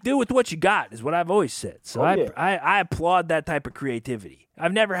 make do with what you got is what I've always said. So I applaud that type of creativity.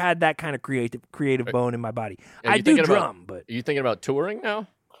 I've never had that kind of creative bone in my body. I do drum, but are you thinking about touring now?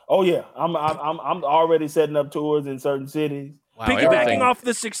 Oh yeah, I'm already setting up tours in certain cities. Wow, piggybacking off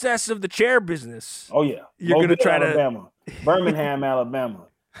the success of the chair business. Oh yeah, you're going to try Alabama, Birmingham, Alabama,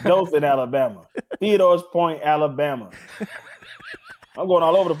 Dothan, Alabama, Theodores Point, Alabama. I'm going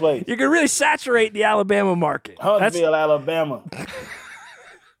all over the place. You can really saturate the Alabama market. Huntsville, Alabama.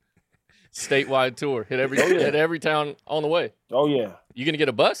 Statewide tour. Hit every town on the way. Oh yeah. You gonna get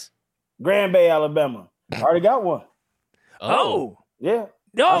a bus? Grand Bay, Alabama. I already got one. Oh. Yeah.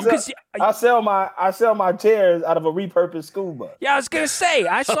 No, because I sell my chairs out of a repurposed school bus. Yeah, I was gonna say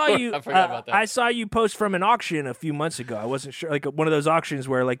I saw you. I forgot about that. I saw you post from an auction a few months ago. I wasn't sure, like one of those auctions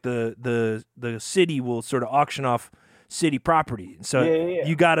where like the city will sort of auction off city property. So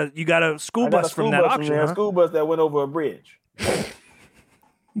you got a school bus from that auction. A school bus that went over a bridge.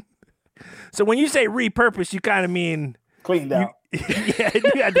 So when you say repurpose, you kind of mean cleaned out. Yeah,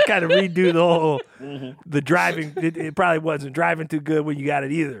 you had to kind of redo the whole the driving. It probably wasn't driving too good when you got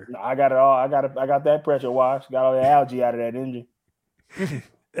it either. No, I got it all. I got that pressure wash. Got all the algae out of that engine.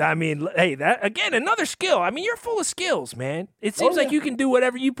 I mean, hey, that again, another skill. I mean, you're full of skills, man. It seems like you can do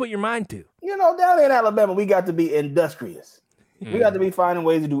whatever you put your mind to. You know, down in Alabama, we got to be industrious. We got to be finding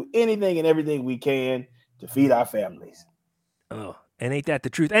ways to do anything and everything we can to feed our families. Oh, and ain't that the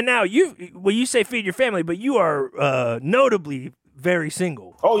truth? And now you say feed your family, but you are notably very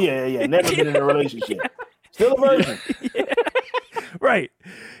single. Oh yeah. Never been in a relationship. Still a virgin. Yeah. Right.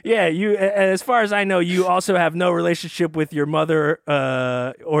 Yeah, as far as I know, you also have no relationship with your mother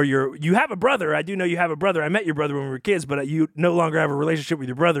or you have a brother. I do know you have a brother. I met your brother when we were kids, but you no longer have a relationship with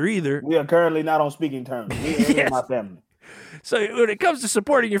your brother either. We are currently not on speaking terms. Me and my family. So when it comes to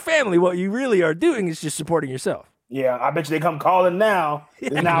supporting your family, what you really are doing is just supporting yourself. Yeah, I bet you they come calling now.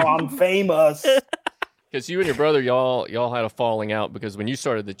 Now I'm famous. Because you and your brother, y'all had a falling out because when you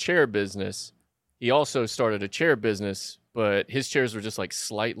started the chair business, he also started a chair business, but his chairs were just like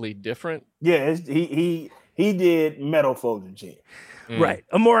slightly different. Yeah, he did metal folding chairs. Right.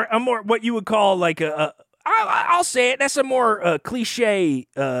 A more what you would call like I'll say it. That's a more cliche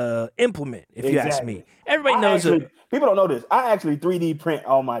implement, if you ask me. Everybody knows it. People don't know this. I actually 3D print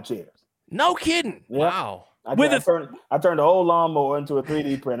all my chairs. No kidding. Yeah. Wow. I turned the old lawnmower into a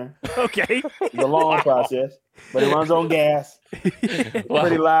 3D printer. Okay. It's a long process, but it runs on gas.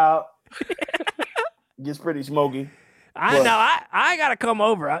 Pretty loud. Gets pretty smoky. I gotta come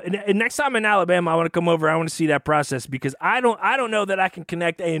over. And next time in Alabama, I want to come over. I want to see that process because I don't know that I can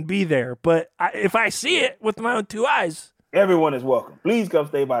connect A and B there. But if I see it with my own two eyes, everyone is welcome. Please come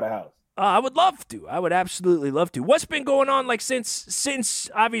stay by the house. I would love to. I would absolutely love to. What's been going on like since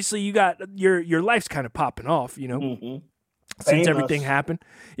obviously you got your life's kind of popping off, you know, since everything happened.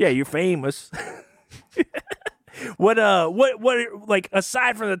 Yeah, you're famous. What like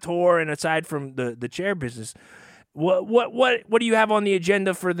aside from the tour and aside from the chair business, what do you have on the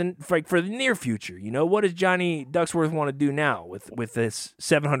agenda for the near future? You know, what does Johnny Ducksworth want to do now with this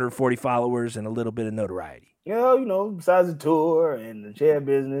 740 followers and a little bit of notoriety? You know, besides the tour and the chair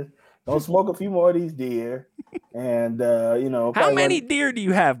business. Don't smoke a few more of these deer. And, how many deer do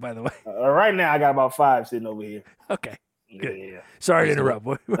you have, by the way? Right now, I got about 5 sitting over here. Okay. Good. Yeah. Sorry to interrupt.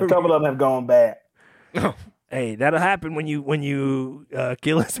 A couple of them have gone bad. Hey, that'll happen when you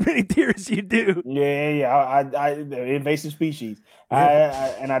kill as many deer as you do. Yeah. I invasive species.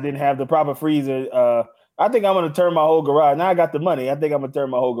 I didn't have the proper freezer. I think I'm going to turn my whole garage. Now I got the money. I think I'm going to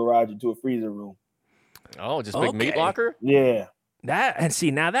turn my whole garage into a freezer room. Oh, just big meat locker? Yeah. Now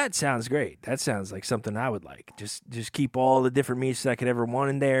that sounds great. That sounds like something I would like. Just keep all the different meats that I could ever want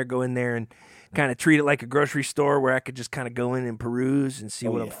in there. Go in there and kind of treat it like a grocery store where I could just kind of go in and peruse and see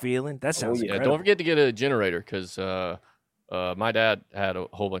what I'm feeling. That sounds incredible. Don't forget to get a generator because my dad had a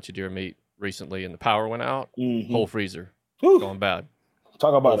whole bunch of deer meat recently and the power went out. Whole freezer going bad.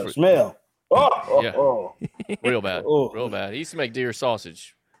 Talk about a smell. Real bad. Real bad. He used to make deer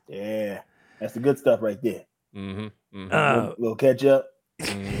sausage. Yeah, that's the good stuff right there. Little ketchup.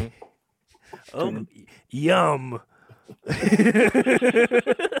 Oh, yum.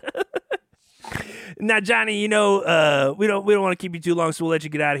 Now, Johnny, you know, we don't want to keep you too long, so we'll let you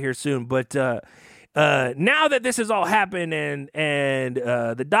get out of here soon. But now that this has all happened and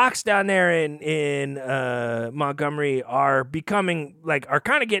the docks down there in Montgomery are becoming like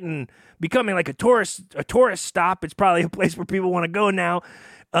becoming like a tourist stop. It's probably a place where people want to go now.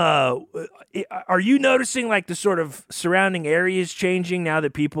 Are you noticing like the sort of surrounding areas changing now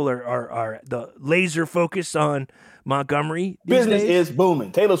that people are the laser focused on Montgomery? Business is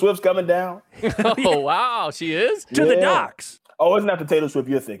booming. Taylor Swift's coming down. Oh, wow. She is? To the docks. Oh, it's not the Taylor Swift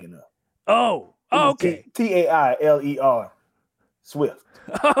you're thinking of. Oh, okay. Tailer Swift.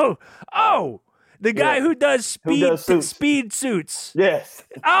 Oh. The guy who does speed suits. Yes.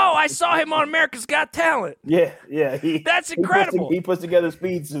 Oh, I saw him on America's Got Talent. Yeah. That's incredible. He puts together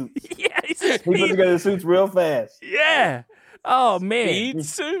speed suits. Yeah, he puts together suits real fast. Yeah. Oh man. Speed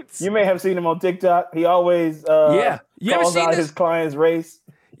suits. You may have seen him on TikTok. He always You calls out his client's race.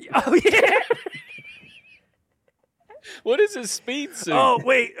 Oh yeah. What is his speed suit? Oh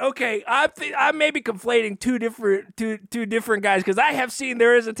wait, okay. I may be conflating two different guys because I have seen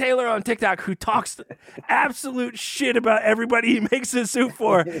there is a Tailor on TikTok who talks absolute shit about everybody he makes a suit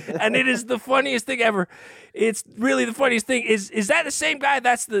for, and it is the funniest thing ever. It's really the funniest thing. Is that the same guy?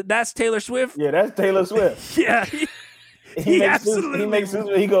 That's Taylor Swift? Yeah, that's Taylor Swift. Yeah. He makes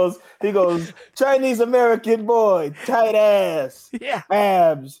suits. He goes Chinese American boy, tight ass,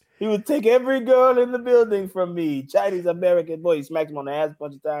 abs. He would take every girl in the building from me. Chinese American boy. He smacks him on the ass a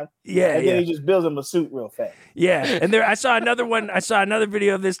bunch of times. Yeah, and then he just builds him a suit real fast. Yeah, and I saw another one. I saw another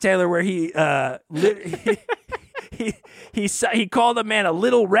video of this Taylor where he called a man a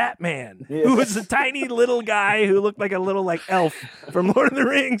little rat man, who was a tiny little guy who looked like a little like elf from Lord of the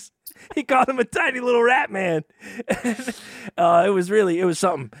Rings. He called him a tiny little rat man. It was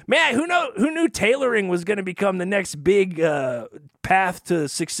something. Man, who knew tailoring was going to become the next big path to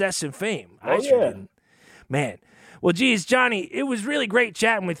success and fame? I sure didn't. Man. Well, geez, Johnny, it was really great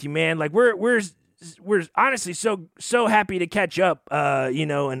chatting with you, man. Like we're honestly so happy to catch up,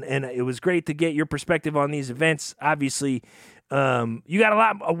 and it was great to get your perspective on these events. Obviously, you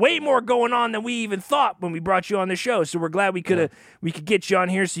got way more going on than we even thought when we brought you on the show. So we're glad we could get you on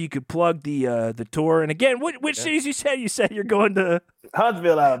here so you could plug the tour. And again, which cities you said? You said you're going to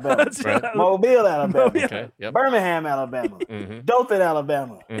Huntsville, Alabama, Mobile, Alabama, Okay, yep. Birmingham, Alabama, Dothan,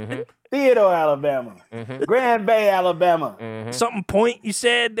 Alabama, Theodore, Alabama, Grand Bay, Alabama, something Point. You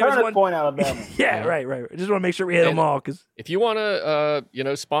said there was one Point, Alabama. Yeah, right. I just want to make sure we hit them all. Because if you want to,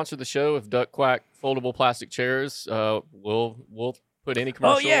 sponsor the show of Duck Quack foldable plastic chairs, we'll put any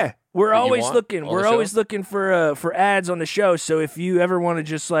commercial. Oh yeah, we're always looking. We're always looking for ads on the show. So if you ever want to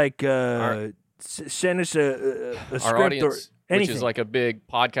just like send us a script our audience, or anything, which is like a big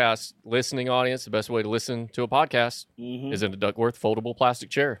podcast listening audience, the best way to listen to a podcast is in a Duckworth foldable plastic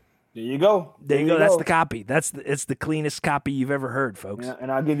chair. There you go. There you go. That's the copy. It's the cleanest copy you've ever heard, folks. Yeah,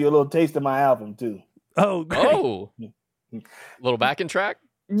 and I'll give you a little taste of my album too. Oh, great. Oh, little backing track.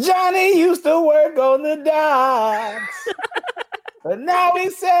 Johnny used to work on the docks, but now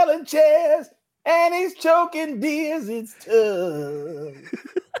he's selling chairs and he's choking deers. It's tough.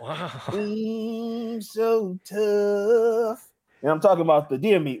 Wow. So tough. And I'm talking about the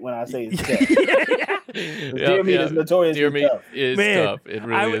deer meat when I say it's tough. Deer meat is notoriously Deer meat tough. is tough. It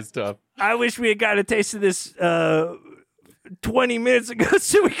really is tough. I wish we had got a taste of this 20 minutes ago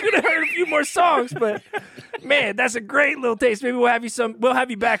so we could have heard a few more songs. But man, that's a great little taste. Maybe we'll have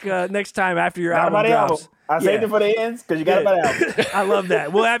you back next time after your album drops. I saved it for the ends because you got about the album. I love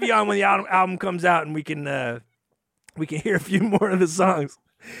that. We'll have you on when the album comes out and we can hear a few more of the songs.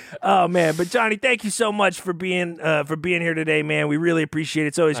 Oh man, but Johnny, thank you so much for being here today, man. We really appreciate it.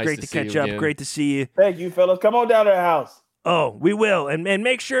 It's always great to catch up. Again. Great to see you. Thank you, fellas. Come on down to the house. Oh, we will, and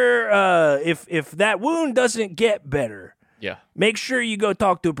make sure if that wound doesn't get better, make sure you go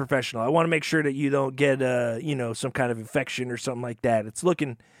talk to a professional. I want to make sure that you don't get some kind of infection or something like that.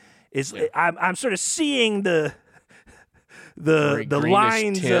 I'm sort of seeing the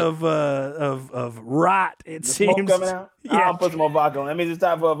lines of rot. It seems smoke coming out. Yeah. I'll put some more vodka on. That means it's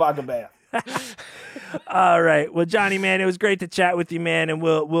time for a vodka bath. All right. Well, Johnny, man, it was great to chat with you, man, and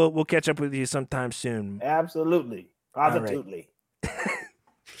we'll catch up with you sometime soon. Absolutely, positively. Right.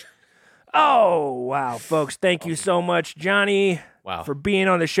 Oh wow, folks! Thank you so much, Johnny. Wow. For being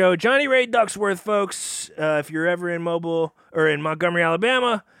on the show, Johnny Ray Ducksworth, folks. If you're ever in Mobile or in Montgomery,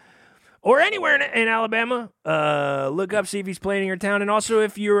 Alabama. Or anywhere in Alabama, look up, see if he's playing in your town. And also,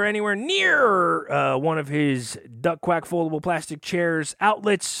 if you're anywhere near one of his Duck Quack foldable plastic chairs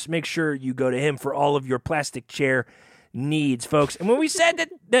outlets, make sure you go to him for all of your plastic chair needs, folks. And when we said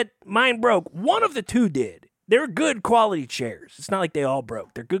that mine broke, one of the two did. They're good quality chairs. It's not like they all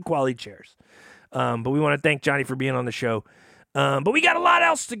broke. They're good quality chairs. But we want to thank Johnny for being on the show. But we got a lot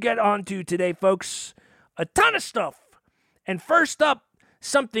else to get onto today, folks. A ton of stuff. And first up,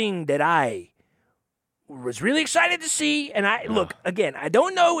 something that I was really excited to see. And look, again, I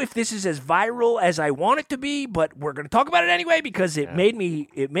don't know if this is as viral as I want it to be, but we're going to talk about it anyway because it made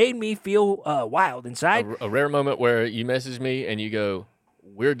me feel wild inside. A rare moment where you message me and you go,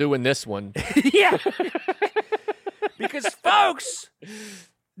 "We're doing this one." Yeah. Because, folks,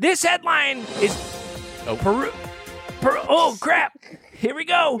 this headline is Peru. Oh, crap. Here we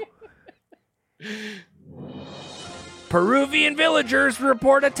go. Peruvian villagers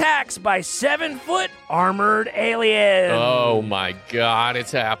report attacks by 7-foot armored aliens. Oh, my God.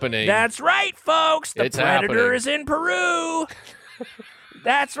 It's happening. That's right, folks. The predator is in Peru.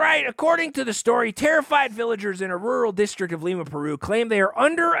 That's right. According to the story, terrified villagers in a rural district of Lima, Peru, claim they are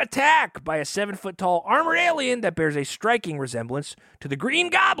under attack by a 7-foot-tall armored alien that bears a striking resemblance to the Green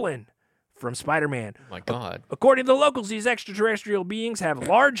Goblin from Spider-Man. Oh, my God. According to the locals, these extraterrestrial beings have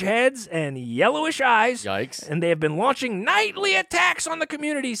large heads and yellowish eyes. Yikes. And they have been launching nightly attacks on the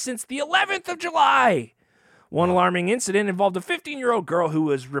community since the 11th of July. One alarming incident involved a 15-year-old girl who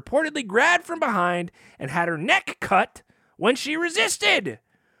was reportedly grabbed from behind and had her neck cut when she resisted.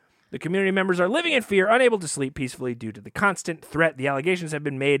 The community members are living in fear, unable to sleep peacefully due to the constant threat. The allegations have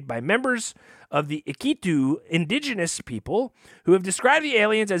been made by members of the Iquitu indigenous people who have described the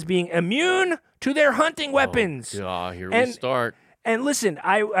aliens as being immune to their hunting weapons. Yeah, here we start. And listen,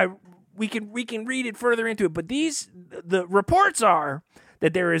 we can read it further into it, but the reports are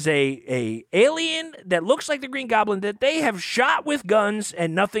that there is a alien that looks like the Green Goblin that they have shot with guns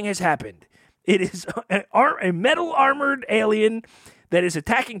and nothing has happened. It is a metal armored alien that is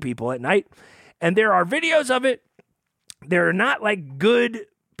attacking people at night, and there are videos of it. They're not like good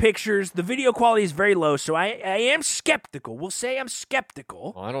pictures. The video quality is very low, so I am skeptical. We'll say I'm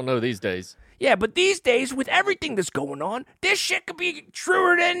skeptical. Well, I don't know these days. Yeah, but these days, with everything that's going on, this shit could be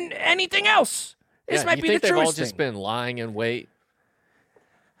truer than anything else. This might be the truest they've all thing. just been lying in waiting.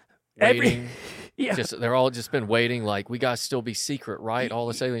 Yeah. They're all just been waiting. Like, we got to still be secret, right? All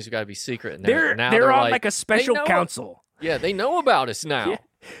the aliens got to be secret. And they're on like a special council. Yeah, they know about us now. Yeah.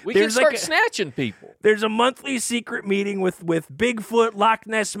 We There's can start snatching people. There's a monthly secret meeting with Bigfoot, Loch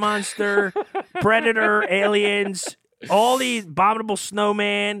Ness Monster, Predator, aliens, all these abominable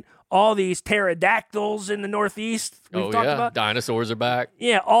snowman, all these pterodactyls in the Northeast we've talked about. Dinosaurs are back.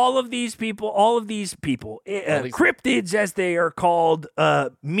 Yeah, all of these people, cryptids as they are called,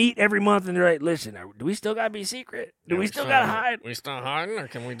 meet every month and they're like, listen, do we still got to be secret? Do we still got to hide? We still hiding, or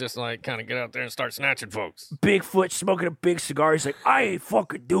can we just like kind of get out there and start snatching folks? Bigfoot smoking a big cigar. He's like, I ain't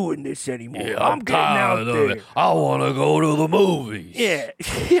fucking doing this anymore. Yeah, I'm getting out there. I want to go to the movies.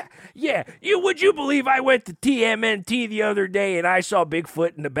 Yeah. Would you believe I went to TMNT the other day and I saw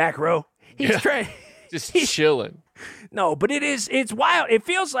Bigfoot in the back row? He's trying, just chilling. No, but it's wild. It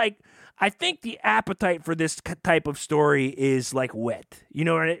feels like, I think the appetite for this type of story is like wet. You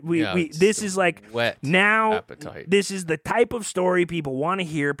know, this is like wet now. Appetite. This is the type of story people want to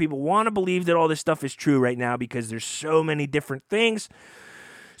hear. People want to believe that all this stuff is true right now because there's so many different things.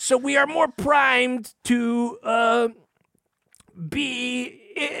 So we are more primed to be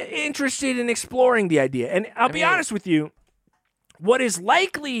interested in exploring the idea. And I'll be honest with you, what is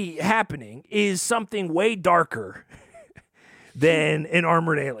likely happening is something way darker than an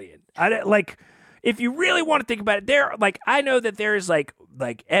armored alien. If you really want to think about it, I know that there is like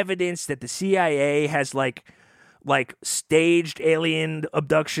evidence that the CIA has like staged alien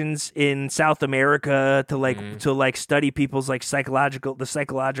abductions in South America to study people's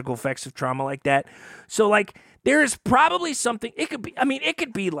psychological effects of trauma like that. So there is probably something. It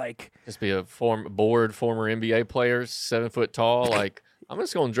could be like just be a former NBA players, 7 foot tall. Like, I'm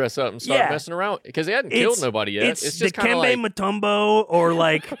just going to dress up and start messing around because they hadn't killed nobody yet. It's just Dikembe Mutombo or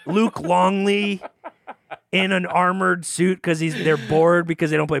Luke Longley in an armored suit because they're bored because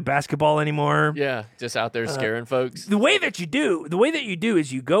they don't play basketball anymore. Yeah, just out there scaring folks. The way that you do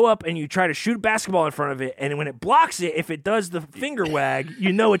is you go up and you try to shoot a basketball in front of it, and when it blocks it, if it does the finger wag,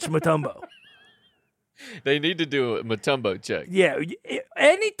 you know it's Mutombo. They need to do a Mutombo check. Yeah.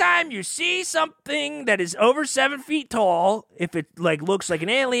 Anytime you see something that is over 7 feet tall, if it looks like an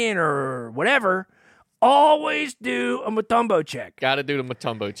alien or whatever, always do a Mutombo check. Got to do the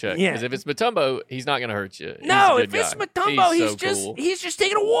Mutombo check. Yeah. Because if it's Mutombo, he's not going to hurt you. No, if it's Mutombo, he's just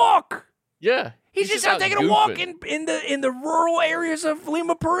taking a walk. Yeah. He's just out taking a walk in the rural areas of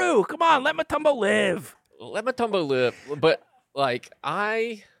Lima, Peru. Come on, let Mutombo live. Let Mutombo live. But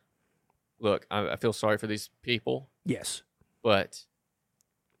Look, I feel sorry for these people. Yes. But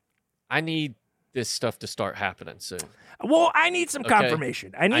I need this stuff to start happening soon. Well, I need some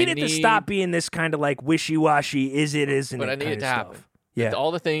confirmation. I need it to stop being this kind of like wishy-washy, is it, isn't but it? But I need it to happen. Yeah.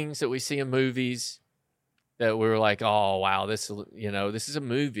 All the things that we see in movies that we were like, oh, wow, this is a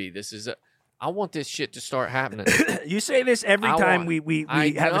movie. I want this shit to start happening. You say this every time we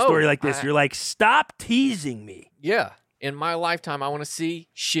have a story like this. You're like, stop teasing me. Yeah. In my lifetime, I want to see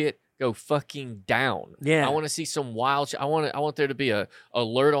shit go fucking down. Yeah. I want to see some wild shit. I want there to be a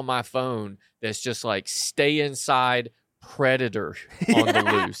alert on my phone that's just like, stay inside, predator on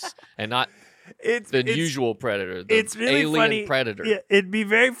the loose, and not it's usual predator. It's really alien funny. Predator. Yeah, it'd be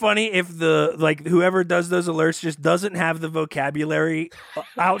very funny if whoever does those alerts just doesn't have the vocabulary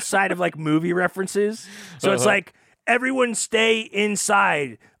outside of like movie references. So it's like, everyone stay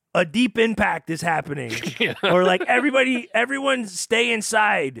inside. A deep impact is happening. Or like everyone stay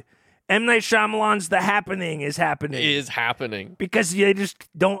inside. M. Night Shyamalan's The Happening is happening. Because they just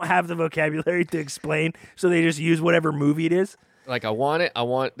don't have the vocabulary to explain, so they just use whatever movie it is. Like, I want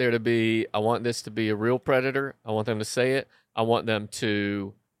this to be a real predator. I want them to say it. I want them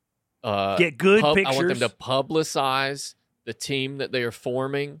to get good pictures. I want them to publicize the team that they are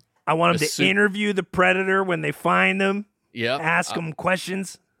forming. I want them to interview the predator when they find them. Yeah. Ask them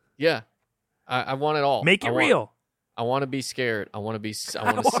questions. Yeah. I want it all. Make it real. I want to be scared. I want to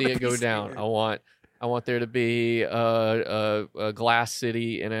see it go down. I want there to be a glass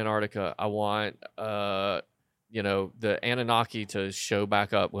city in Antarctica. I want the Anunnaki to show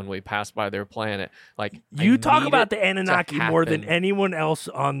back up when we pass by their planet. Like, you talk about the Anunnaki more than anyone else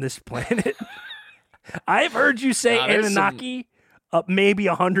on this planet. I've heard you say Anunnaki maybe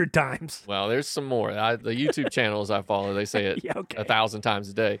 100 times. Well, there's some more. The YouTube channels I follow, they say it 1,000 times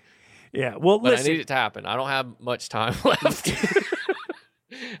a day. Yeah, well, but listen. I need it to happen. I don't have much time left.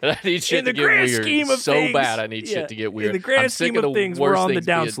 And I need shit to get weird so bad. I need shit to get weird. In the grand scheme of things, we're on the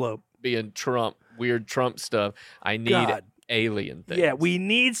downslope. Being weird Trump stuff. I need alien things. Yeah, we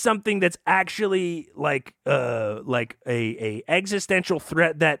need something that's actually like a existential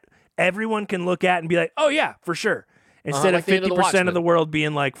threat that everyone can look at and be like, oh yeah, for sure. Instead of 50% of the world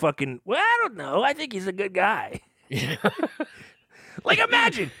being like, fucking, well, I don't know. I think he's a good guy. Yeah. Like,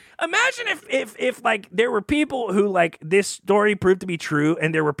 imagine if like there were people who like this story proved to be true,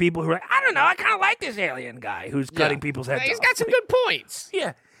 and there were people who were like, I don't know, I kind of like this alien guy who's cutting people's heads off. He's got some good points.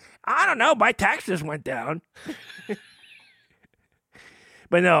 Yeah. I don't know, my taxes went down.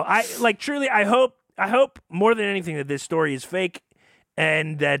 But no, I hope more than anything that this story is fake,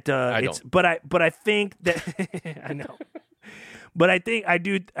 and that but I think that I know. But I think I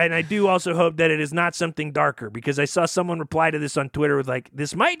do also hope that it is not something darker, because I saw someone reply to this on Twitter with like,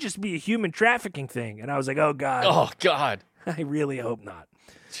 this might just be a human trafficking thing. And I was like, oh God. Oh God. I really hope not.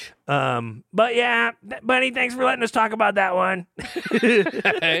 But yeah, Bunny, thanks for letting us talk about that one.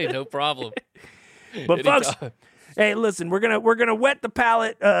 Hey, no problem. But folks, hey, listen, we're gonna wet the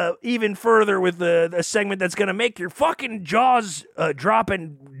palate even further with the segment that's gonna make your fucking jaws drop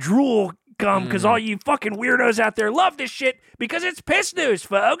and drool come, because all you fucking weirdos out there love this shit, because it's piss news,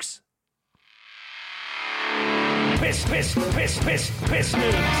 folks. Piss news. Piss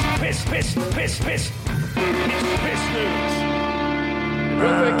news.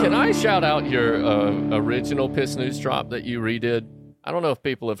 Real quick, can I shout out your original piss news drop that you redid? I don't know if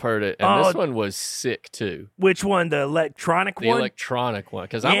people have heard it, and this one was sick too. Which one? The electronic one? The electronic one,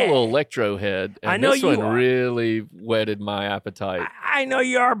 because I'm a little electro head, and I know this one really whetted my appetite. I know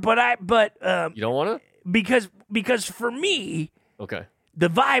you are, but you don't want to? Because for me, okay, the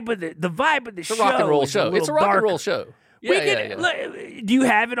vibe of the show, rock and roll show. It's a rock and roll show. Yeah, do you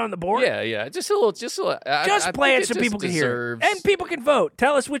have it on the board? Yeah. Just a little. Just play it so people can hear it. And people can vote.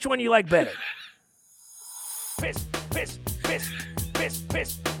 Tell us which one you like better. Piss.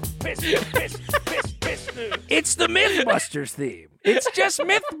 It's the Mythbusters theme. It's just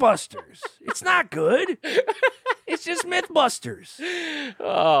Mythbusters. It's not good. It's just Mythbusters.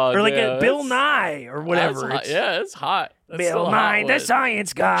 Oh, or like a Bill Nye or whatever. It's hot. That's Bill Nye, the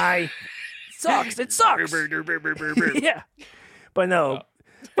science guy. It sucks. Yeah. But no.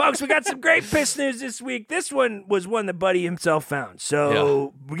 Folks, we got some great piss news this week. This one was one that Buddy himself found.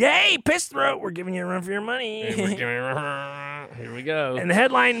 So, Yay, Piss Throat, we're giving you a run for your money. Here we go. And the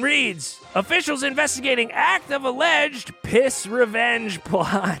headline reads, officials investigating act of alleged piss revenge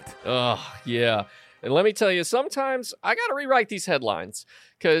plot. Oh, yeah. And let me tell you, sometimes I got to rewrite these headlines,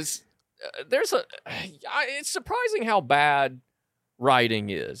 because it's surprising how bad writing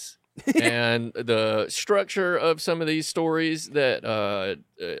is. And the structure of some of these stories that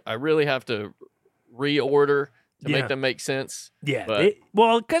I really have to reorder to make them make sense. Yeah.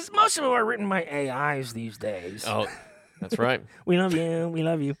 Because most of them are written by AIs these days. Oh, that's right. We love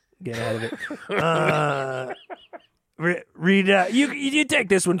you. get ahead of it. Read. You take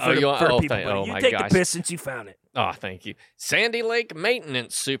this one for people. You take the piss since you found it. Oh, thank you. Sandy Lake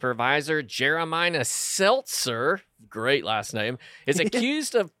Maintenance Supervisor Jeremiah Seltzer, great last name, is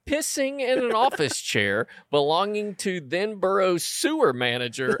accused of pissing in an office chair belonging to then Borough Sewer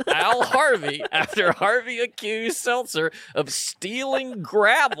Manager Al Harvey after Harvey accused Seltzer of stealing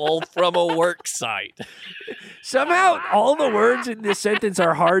gravel from a work site. Somehow, all the words in this sentence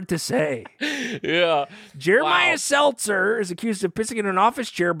are hard to say. Yeah. Jeremiah Seltzer is accused of pissing in an office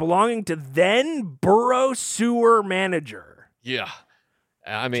chair belonging to then Borough Sewer Manager. Yeah.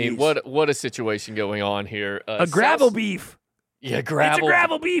 I mean, what a situation going on here. A gravel beef. Yeah, gravel. It's a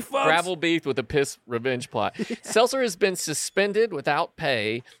gravel beef, folks. Gravel beef with a piss revenge plot. Seltzer has been suspended without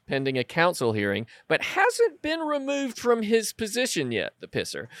pay pending a council hearing, but hasn't been removed from his position yet, the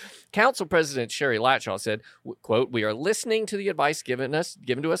pisser. Council President Sherry Latshaw said, quote, "We are listening to the advice given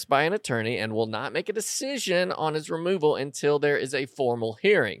to us by an attorney and will not make a decision on his removal until there is a formal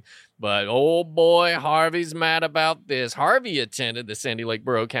hearing." But, oh boy, Harvey's mad about this. Harvey attended the Sandy Lake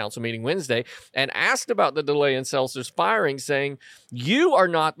Borough Council meeting Wednesday and asked about the delay in Seltzer's firing, saying, "You are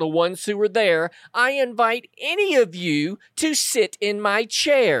not the ones who were there. I invite any of you to sit in my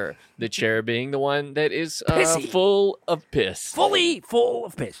chair." The chair being the one that is full of piss. Fully full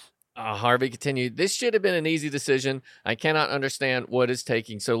of piss. Harvey continued, "This should have been an easy decision. I cannot understand what is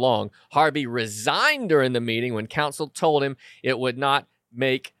taking so long." Harvey resigned during the meeting when council told him it would not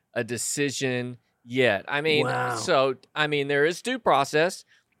make a decision yet. I mean, there is due process.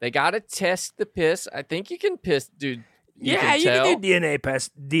 They got to test the piss. I think you can piss, dude. You can do DNA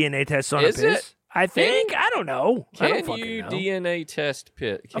tests on a piss. It? I think. I don't know. Can you DNA test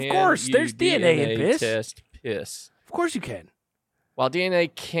piss? Of course, there's DNA in piss. Test piss. Of course you can. While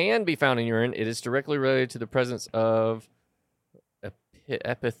DNA can be found in urine, it is directly related to the presence of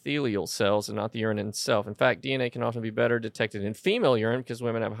epithelial cells and not the urine itself. In fact, DNA can often be better detected in female urine because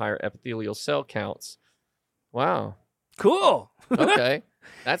women have higher epithelial cell counts. Wow. Cool. Okay.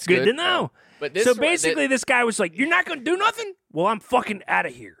 That's good to know. But basically, this guy was like, "You're not going to do nothing? Well, I'm fucking out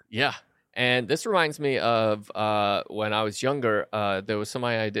of here." Yeah. And this reminds me of when I was younger, there was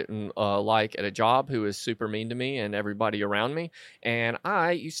somebody I didn't like at a job who was super mean to me and everybody around me. And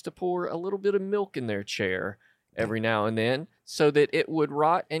I used to pour a little bit of milk in their chair every now and then so that it would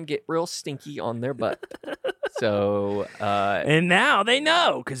rot and get real stinky on their butt. So, and now they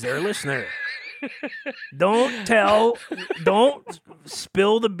know because they're a listener. Don't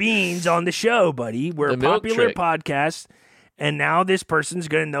spill the beans on the show, buddy. We're a popular podcast, and now this person's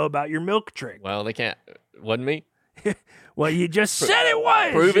going to know about your milk trick. Well, they can't. Wasn't me. Well, you just said it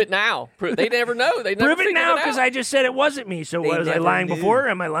was. Prove it now. They never know. They never prove it now because I just said it wasn't me. So was I lying before? Or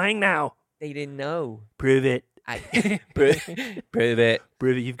am I lying now? They didn't know. Prove it. Prove it.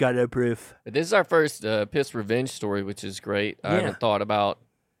 Prove it. You've got no proof. But this is our first piss revenge story, which is great. I haven't thought about.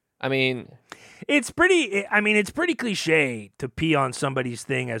 I mean, it's pretty cliche to pee on somebody's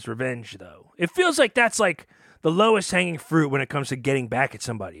thing as revenge, though. It feels like that's like the lowest hanging fruit when it comes to getting back at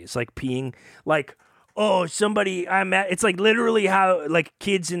somebody. It's like peeing, like, oh, somebody I'm at. It's like literally how like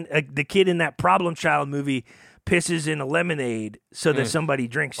kids in the kid in that Problem Child movie pisses in a lemonade so that somebody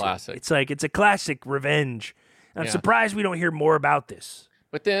drinks classic. It. It's like it's a classic revenge. I'm surprised we don't hear more about this.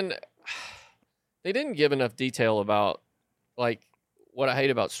 But then they didn't give enough detail about, like, what I hate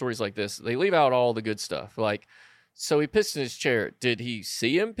about stories like this. They leave out all the good stuff. Like, so he pissed in his chair. Did he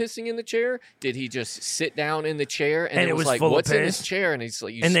see him pissing in the chair? Did he just sit down in the chair and it was like, what's in his chair? And he's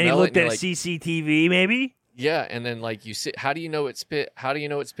like, and then he looked at a CCTV, maybe. Yeah, and then like you sit. How do you know it's piss? How do you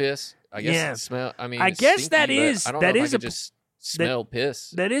know it's piss? I guess it smell. I mean, I guess stinky, that is I don't that know is if I could just smell piss.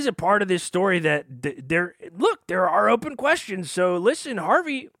 That is a part of this story that there are open questions. So listen,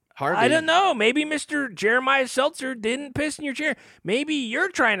 Harvey, I don't know. Maybe Mr. Jeremiah Seltzer didn't piss in your chair. Maybe you're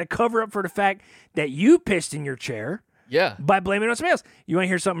trying to cover up for the fact that you pissed in your chair. Yeah. By blaming it on somebody else. You want to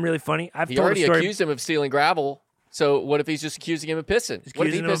hear something really funny? He already accused him of stealing gravel. So what if he's just accusing him of pissing? What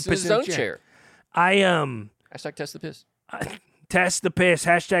if he pissed in his own chair? Hashtag test the piss. Test the piss.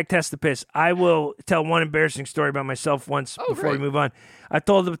 Hashtag test the piss. I will tell one embarrassing story about myself once before we move on.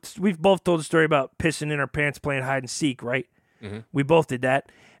 We've both told a story about pissing in our pants playing hide and seek, right? Mm-hmm. We both did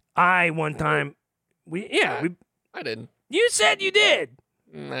that. One time, I didn't. You said you did.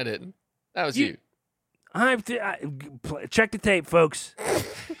 I didn't. That was you. Check the tape, folks.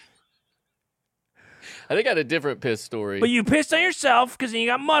 I think I had a different piss story. But you pissed on yourself because then you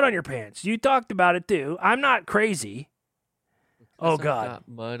got mud on your pants. You talked about it too. I'm not crazy. Oh God! I got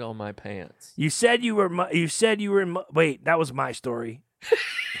mud on my pants. You said you were. Wait, that was my story.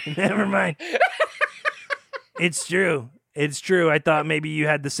 Never mind. It's true. It's true. I thought maybe you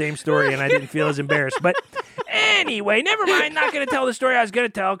had the same story and I didn't feel as embarrassed. But anyway, never mind. Not going to tell the story I was going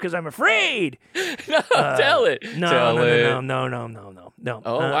to tell because I'm afraid. No, tell it. No.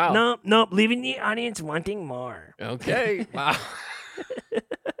 Oh, wow. No. Leaving the audience wanting more. Okay. Wow. I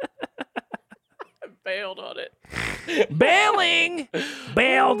bailed on it.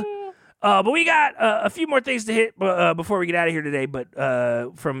 Bailed. But we got a few more things to hit before we get out of here today. But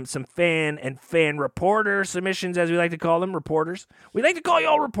from some fan reporter submissions, as we like to call them, reporters. We like to call you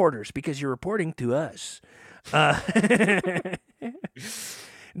all reporters because you're reporting to us.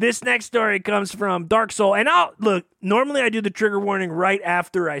 This next story comes from Dark Soul. And normally I do the trigger warning right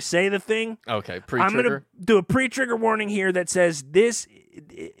after I say the thing. Okay, pre-trigger. I'm going to do a pre-trigger warning here that says this,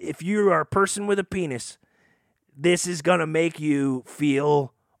 if you are a person with a penis, this is going to make you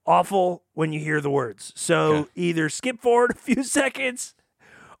feel awful when you hear the words. So either skip forward a few seconds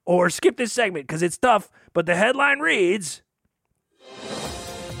or skip this segment because it's tough. But the headline reads,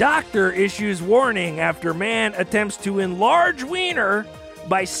 Doctor issues warning after man attempts to enlarge wiener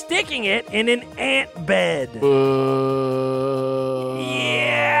by sticking it in an ant bed.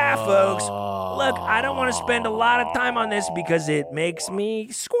 Yeah, folks. Look, I don't want to spend a lot of time on this because it makes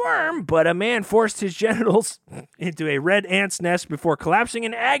me squirm, but a man forced his genitals into a red ant's nest before collapsing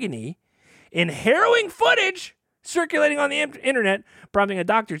in agony in harrowing footage circulating on the internet, prompting a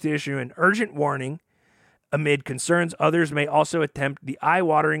doctor to issue an urgent warning. Amid concerns, others may also attempt the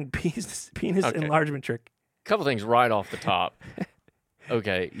eye-watering penis enlargement trick. Couple things right off the top.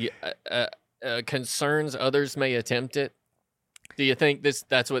 Okay, concerns others may attempt it. Do you think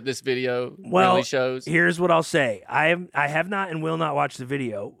that's what this video really shows? Here's what I'll say. I have not and will not watch the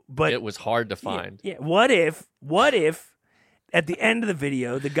video, but it was hard to find. Yeah. What if at the end of the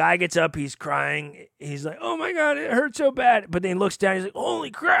video, the guy gets up, he's crying, he's like, "Oh my God, it hurts so bad," but then he looks down, he's like,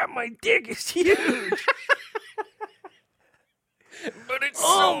 "Holy crap, my dick is huge." But it's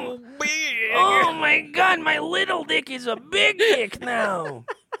so big. Oh my God, my little dick is a big dick now.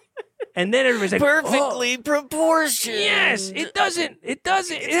 And then everybody's like, perfectly proportioned. Yes, it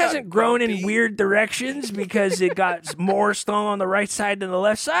hasn't grown in weird directions because it got more strong on the right side than the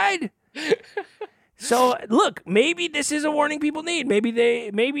left side. So look, maybe this is a warning people need. Maybe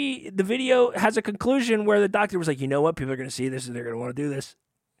the video has a conclusion where the doctor was like, you know what, people are going to see this and they're going to want to do this.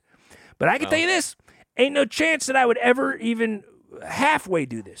 But I can tell you this, ain't no chance that I would ever even halfway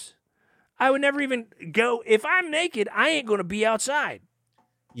do this. I would never even go. If I'm naked, I ain't going to be outside.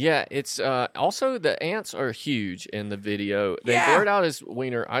 Yeah, it's also the ants are huge in the video. They blurred out his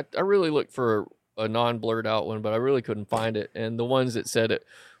wiener. I really looked for a non-blurred out one, but I really couldn't find it. And the ones that said it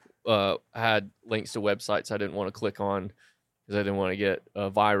had links to websites I didn't want to click on because I didn't want to get a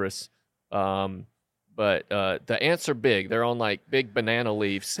virus. But the ants are big. They're on like big banana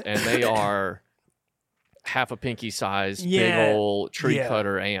leaves, and they are half a pinky size, big old tree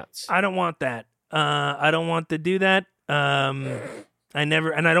cutter ants. I don't want that. I don't want to do that. I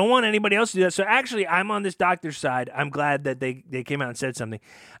don't want anybody else to do that. So actually, I'm on this doctor's side. I'm glad that they came out and said something.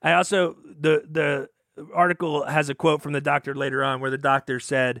 I also, the article has a quote from the doctor later on where the doctor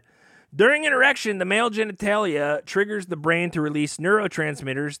said, during an erection, the male genitalia triggers the brain to release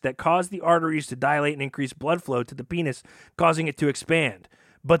neurotransmitters that cause the arteries to dilate and increase blood flow to the penis, causing it to expand.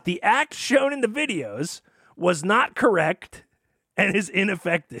 But the act shown in the videos was not correct and is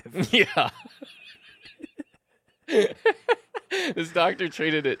ineffective. Yeah. This doctor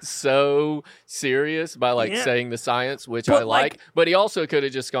treated it so serious by saying the science, which I like. But he also could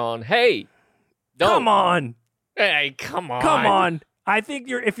have just gone, "Hey, come on, hey, come on, come on." I think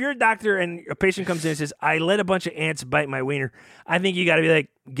if you're a doctor and a patient comes in and says, "I let a bunch of ants bite my wiener," I think you got to be like,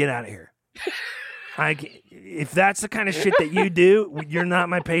 "Get out of here." If that's the kind of shit that you do, you're not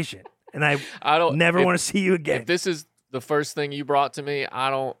my patient, and I don't never want to see you again. If this is the first thing you brought to me, I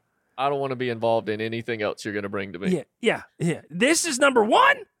don't want to be involved in anything else you're going to bring to me. Yeah. This is number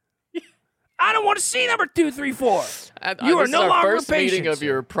 1. I don't want to see number 2, 3, 4. You are no longer first patient. Meeting of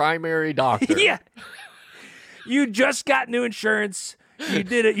your primary doctor. Yeah. You just got new insurance. You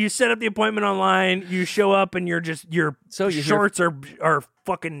did it. You set up the appointment online. You show up and your shorts are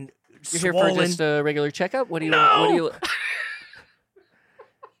fucking You're swollen. here for just a regular checkup? What do you? No. What do you?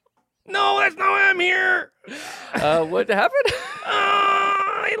 No, that's not why I'm here. What happened?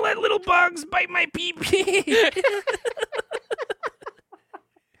 I let little bugs bite my pee-pee.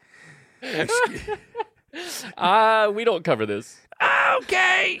 We don't cover this.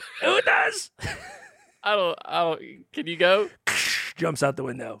 Okay. Who does? I don't. Can you go? Jumps out the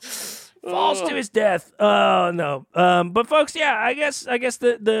window. Falls to his death. Oh no. But folks, I guess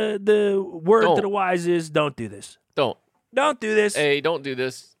the word to the wise is don't do this. Don't do this. Hey, don't do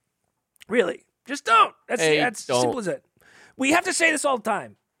this. Really. Just don't. That's simple as that. We have to say this all the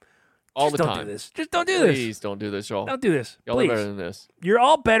time. All Just the don't time. do this. Just don't do this. Please don't do this, y'all. Don't do this. Y'all Please. are better than this. You're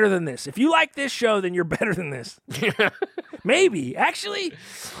all better than this. If you like this show, then you're better than this. Maybe. Actually,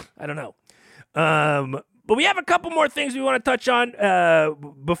 I don't know. But we have a couple more things we want to touch on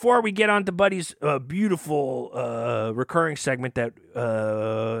before we get on to Buddy's beautiful recurring segment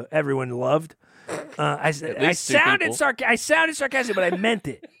that everyone loved. I sounded sarcastic, but I meant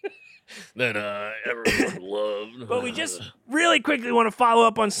it. That everyone loved. But we just really quickly want to follow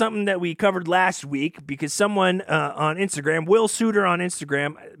up on something that we covered last week because someone on Instagram, Will Suter on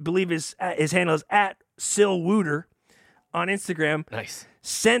Instagram, I believe his handle is @SillWooter on Instagram. Nice.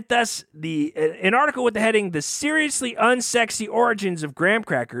 Sent us an article with the heading "The Seriously Unsexy Origins of Graham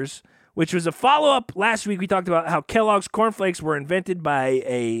Crackers," which was a follow-up. Last week we talked about how Kellogg's cornflakes were invented by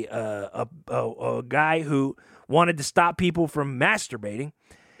a guy who wanted to stop people from masturbating.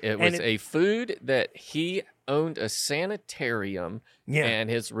 It was a food that he owned a sanitarium, and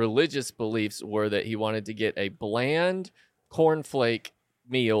his religious beliefs were that he wanted to get a bland cornflake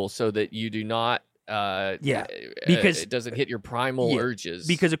meal so that you do not because it doesn't hit your primal urges.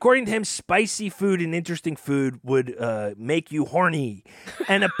 Because according to him, spicy food and interesting food would make you horny.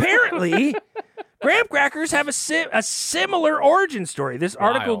 And apparently, graham crackers have a similar origin story. This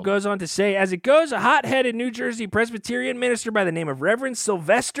article goes on to say, as it goes, a hot-headed New Jersey Presbyterian minister by the name of Reverend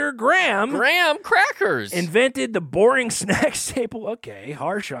Sylvester Graham crackers invented the boring snack staple. Okay,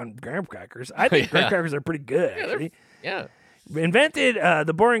 harsh on graham crackers. I think graham crackers are pretty good, actually. Yeah. Invented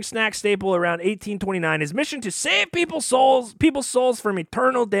the boring snack staple around 1829. His mission to save people's souls from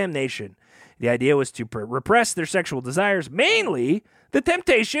eternal damnation. The idea was to repress their sexual desires, mainly the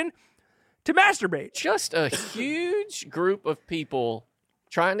temptation to masturbate. Just a huge group of people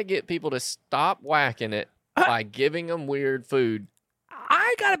trying to get people to stop whacking it by giving them weird food.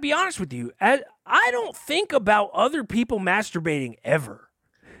 I gotta be honest with you. I don't think about other people masturbating ever.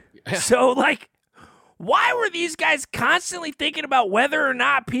 So, why were these guys constantly thinking about whether or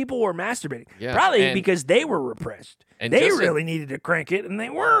not people were masturbating? Yeah, Probably because they were repressed. And they really needed to crank it, and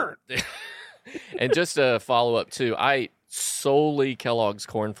they weren't. And just a follow-up, too, I ate solely Kellogg's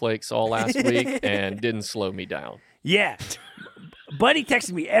cornflakes all last week and didn't slow me down. Yeah. Buddy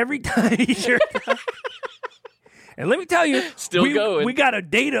texted me every time he jerked off. And let me tell you, we got a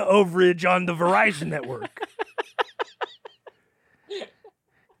data overage on the Verizon network.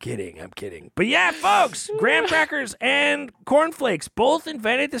 I'm kidding. But yeah, folks, graham crackers and cornflakes, both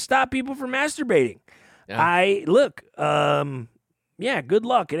invented to stop people from masturbating. Yeah. Good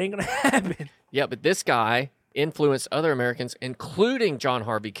luck. It ain't going to happen. Yeah, but this guy influenced other Americans, including John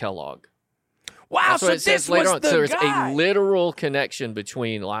Harvey Kellogg. Wow, so this was the So there's guy. a literal connection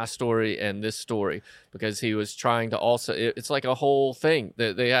between last story and this story because he was trying to also, it's like a whole thing.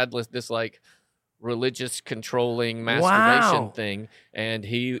 They had this religious controlling masturbation thing, and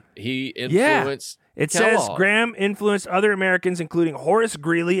he influenced It Kellogg. says Graham influenced other Americans, including Horace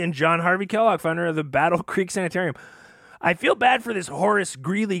Greeley and John Harvey Kellogg, founder of the Battle Creek Sanitarium. I feel bad for this Horace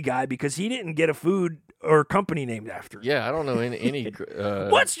Greeley guy because he didn't get a food or company named after him. Yeah, I don't know any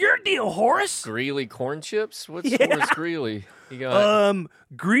What's your deal, Horace? Greeley corn chips? What's Horace Greeley? He got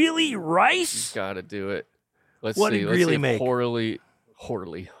Greeley rice? He's got to do it. Let's What see. did Let's Greeley see make?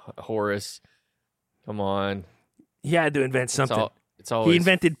 Horace. Come on. He had to invent something. It's always He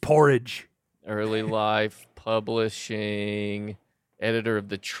invented porridge. early life publishing, editor of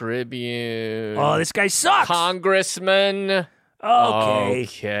the Tribune. Oh, this guy sucks. Congressman.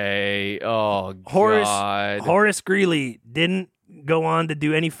 Okay. Oh, God. Horace Greeley didn't go on to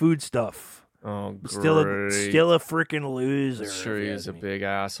do any food stuff. Oh, great. Still a freaking loser. Sure, he's a big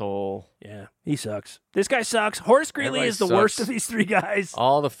asshole. Yeah, he sucks. This guy sucks. Horace Greeley is the worst of these three guys.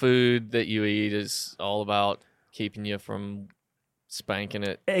 All the food that you eat is all about keeping you from spanking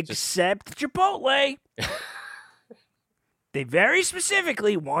it. Except Chipotle. They very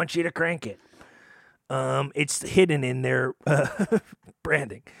specifically want you to crank it. It's hidden in their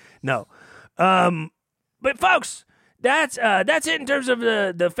branding. No. But folks, that's it in terms of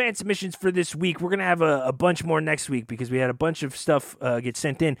the fan submissions for this week. We're going to have a bunch more next week because we had a bunch of stuff get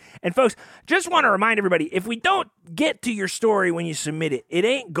sent in. And folks, just want to remind everybody, if we don't get to your story when you submit it, it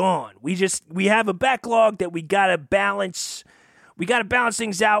ain't gone. We have a backlog that we got to balance. We got to balance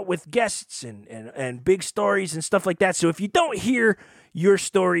things out with guests and big stories and stuff like that. So if you don't hear your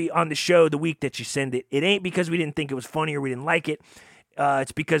story on the show the week that you send it, it ain't because we didn't think it was funny or we didn't like it.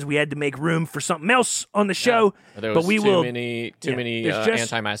 It's because we had to make room for something else on the show. There was too many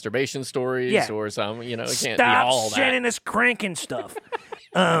anti-masturbation stories or some, it can't be all that. Stop sending us cranking stuff.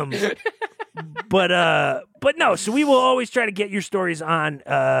 But no, so we will always try to get your stories on.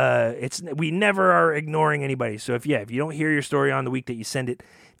 We never are ignoring anybody. So if you don't hear your story on the week that you send it,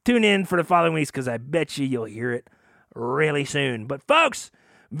 tune in for the following weeks because I bet you'll hear it really soon. But folks,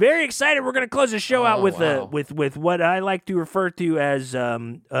 very excited. We're going to close the show out with what I like to refer to as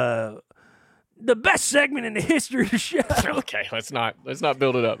the best segment in the history of the show. Okay, let's not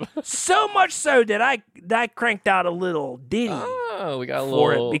build it up. So much so that I cranked out a little ditty. Oh, we got a for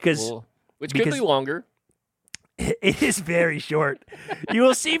little it because which could be longer. It is very short. You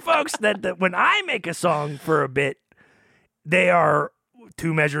will see, folks, that when I make a song for a bit, they are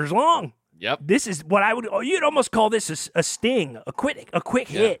 2 measures long. Yep. This is what you'd almost call this a sting, a quick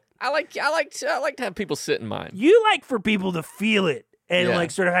hit. I like to have people sit in mine. You like for people to feel it and like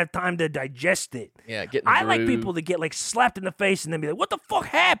sort of have time to digest it. Yeah, get in the I like groove. people to get like slapped in the face and then be like, "What the fuck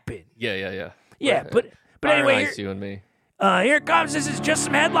happened?" Yeah. Yeah, but anyway, nice, you and me. Here it comes. This is just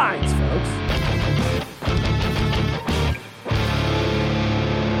some headlines, folks.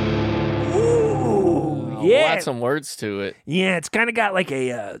 Yeah, add some words to it. Yeah, it's kind of got like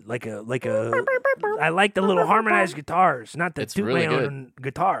a. I like the little harmonized guitars, not the toot my own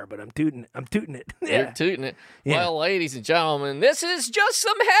guitar, but I'm tooting it. Yeah. You're tooting it. Yeah. Well, ladies and gentlemen, this is just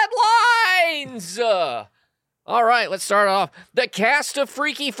some headlines. All right, let's start off. The cast of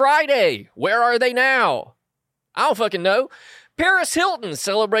Freaky Friday. Where are they now? I don't fucking know. Paris Hilton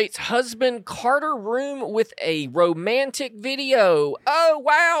celebrates husband Carter room with a romantic video. Oh,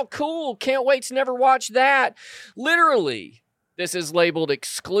 wow, cool. Can't wait to never watch that. Literally, this is labeled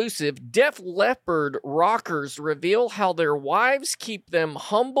exclusive. Def Leppard rockers reveal how their wives keep them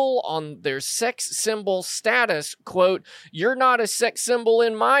humble on their sex symbol status. Quote, "You're not a sex symbol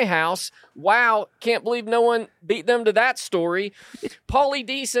in my house." Wow, can't believe no one beat them to that story. Pauly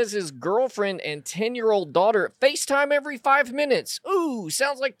D says his girlfriend and 10-year-old daughter FaceTime every 5 minutes. Ooh,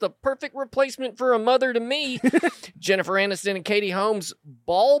 sounds like the perfect replacement for a mother to me. Jennifer Aniston and Katie Holmes'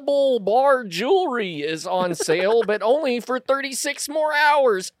 Bauble Bar jewelry is on sale, but only for 36 more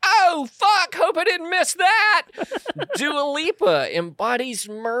hours. Oh, fuck, hope I didn't miss that. Dua Lipa embodies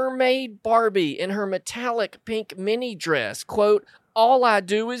Mermaid Barbie in her metallic pink mini dress. Quote, "All I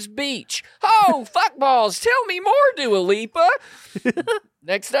do is beach." Oh, fuck balls. Tell me more, Dua Lipa.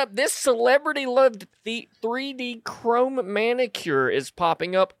 Next up, this celebrity-loved 3D chrome manicure is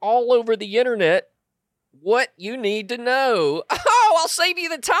popping up all over the internet. What you need to know. Oh, I'll save you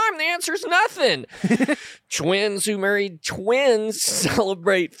the time. The answer's nothing. Twins who married twins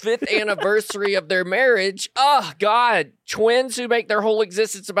celebrate 5th anniversary of their marriage. Oh, God. Twins who make their whole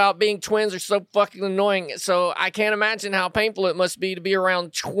existence about being twins are so fucking annoying. So I can't imagine how painful it must be to be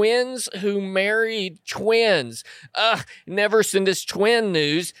around twins who married twins. Never send us twin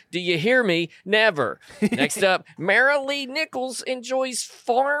news. Do you hear me? Never. Next up, Mara Lee Nichols enjoys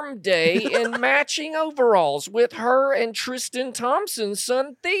farm day in matching overalls with her and Tristan Thompson's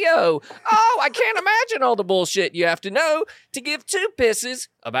son Theo. Oh, I can't imagine all the bullshit you have to know to give 2 pisses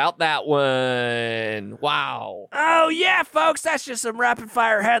about that one. Wow. Oh, yeah, folks. That's just some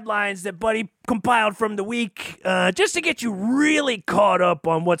rapid-fire headlines that Buddy compiled from the week just to get you really caught up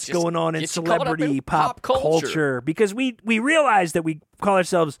on what's going on in celebrity pop culture. Because we realize that we call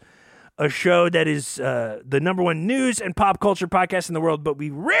ourselves a show that is the #1 news and pop culture podcast in the world, but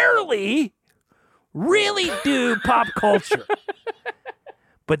we rarely really do pop culture.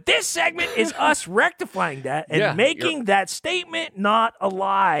 But this segment is us rectifying that and making that statement not a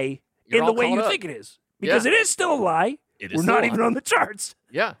lie in the way you think it is. Because it is still a lie. We're not even on the charts.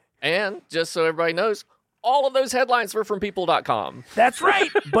 Yeah. And just so everybody knows, all of those headlines were from people.com. That's right.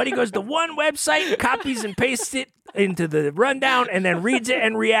 Buddy goes to one website, copies and pastes it into the rundown, and then reads it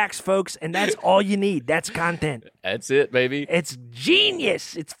and reacts, folks. And that's all you need. That's content. That's it, baby. It's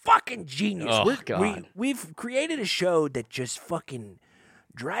genius. It's fucking genius. Oh, God. We've created a show that just fucking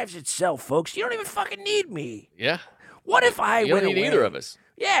drives itself, folks. You don't even fucking need me. Yeah. What if I You went don't need away? either of us.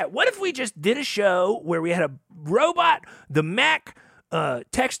 Yeah, what if we just did a show where we had a robot, the Mac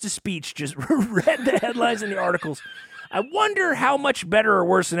text-to-speech, just read the headlines and the articles? I wonder how much better or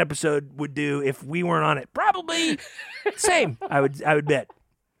worse an episode would do if we weren't on it. Probably same, I would bet.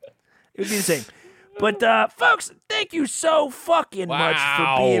 It would be the same. But, folks, thank you so fucking much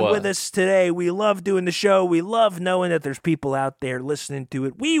for being with us today. We love doing the show. We love knowing that there's people out there listening to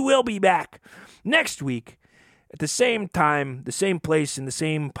it. We will be back next week at the same time, the same place, in the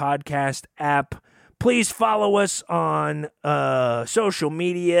same podcast app. Please follow us on social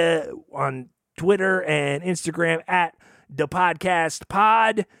media, on Twitter and Instagram at The Podcast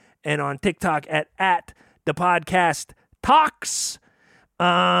Pod, and on TikTok at The Podcast Talks.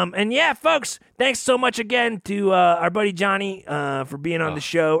 And yeah, folks, thanks so much again to our buddy Johnny for being on the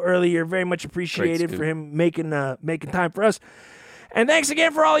show earlier. Very much appreciated for him making time for us. And thanks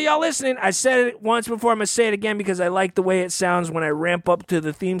again for all of y'all listening. I said it once before. I'm going to say it again because I like the way it sounds when I ramp up to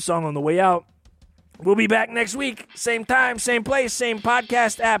the theme song on the way out. We'll be back next week. Same time, same place, same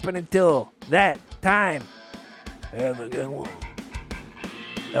podcast app. And until that time, have a good one.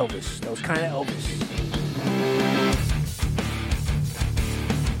 Elvis. That was kind of Elvis.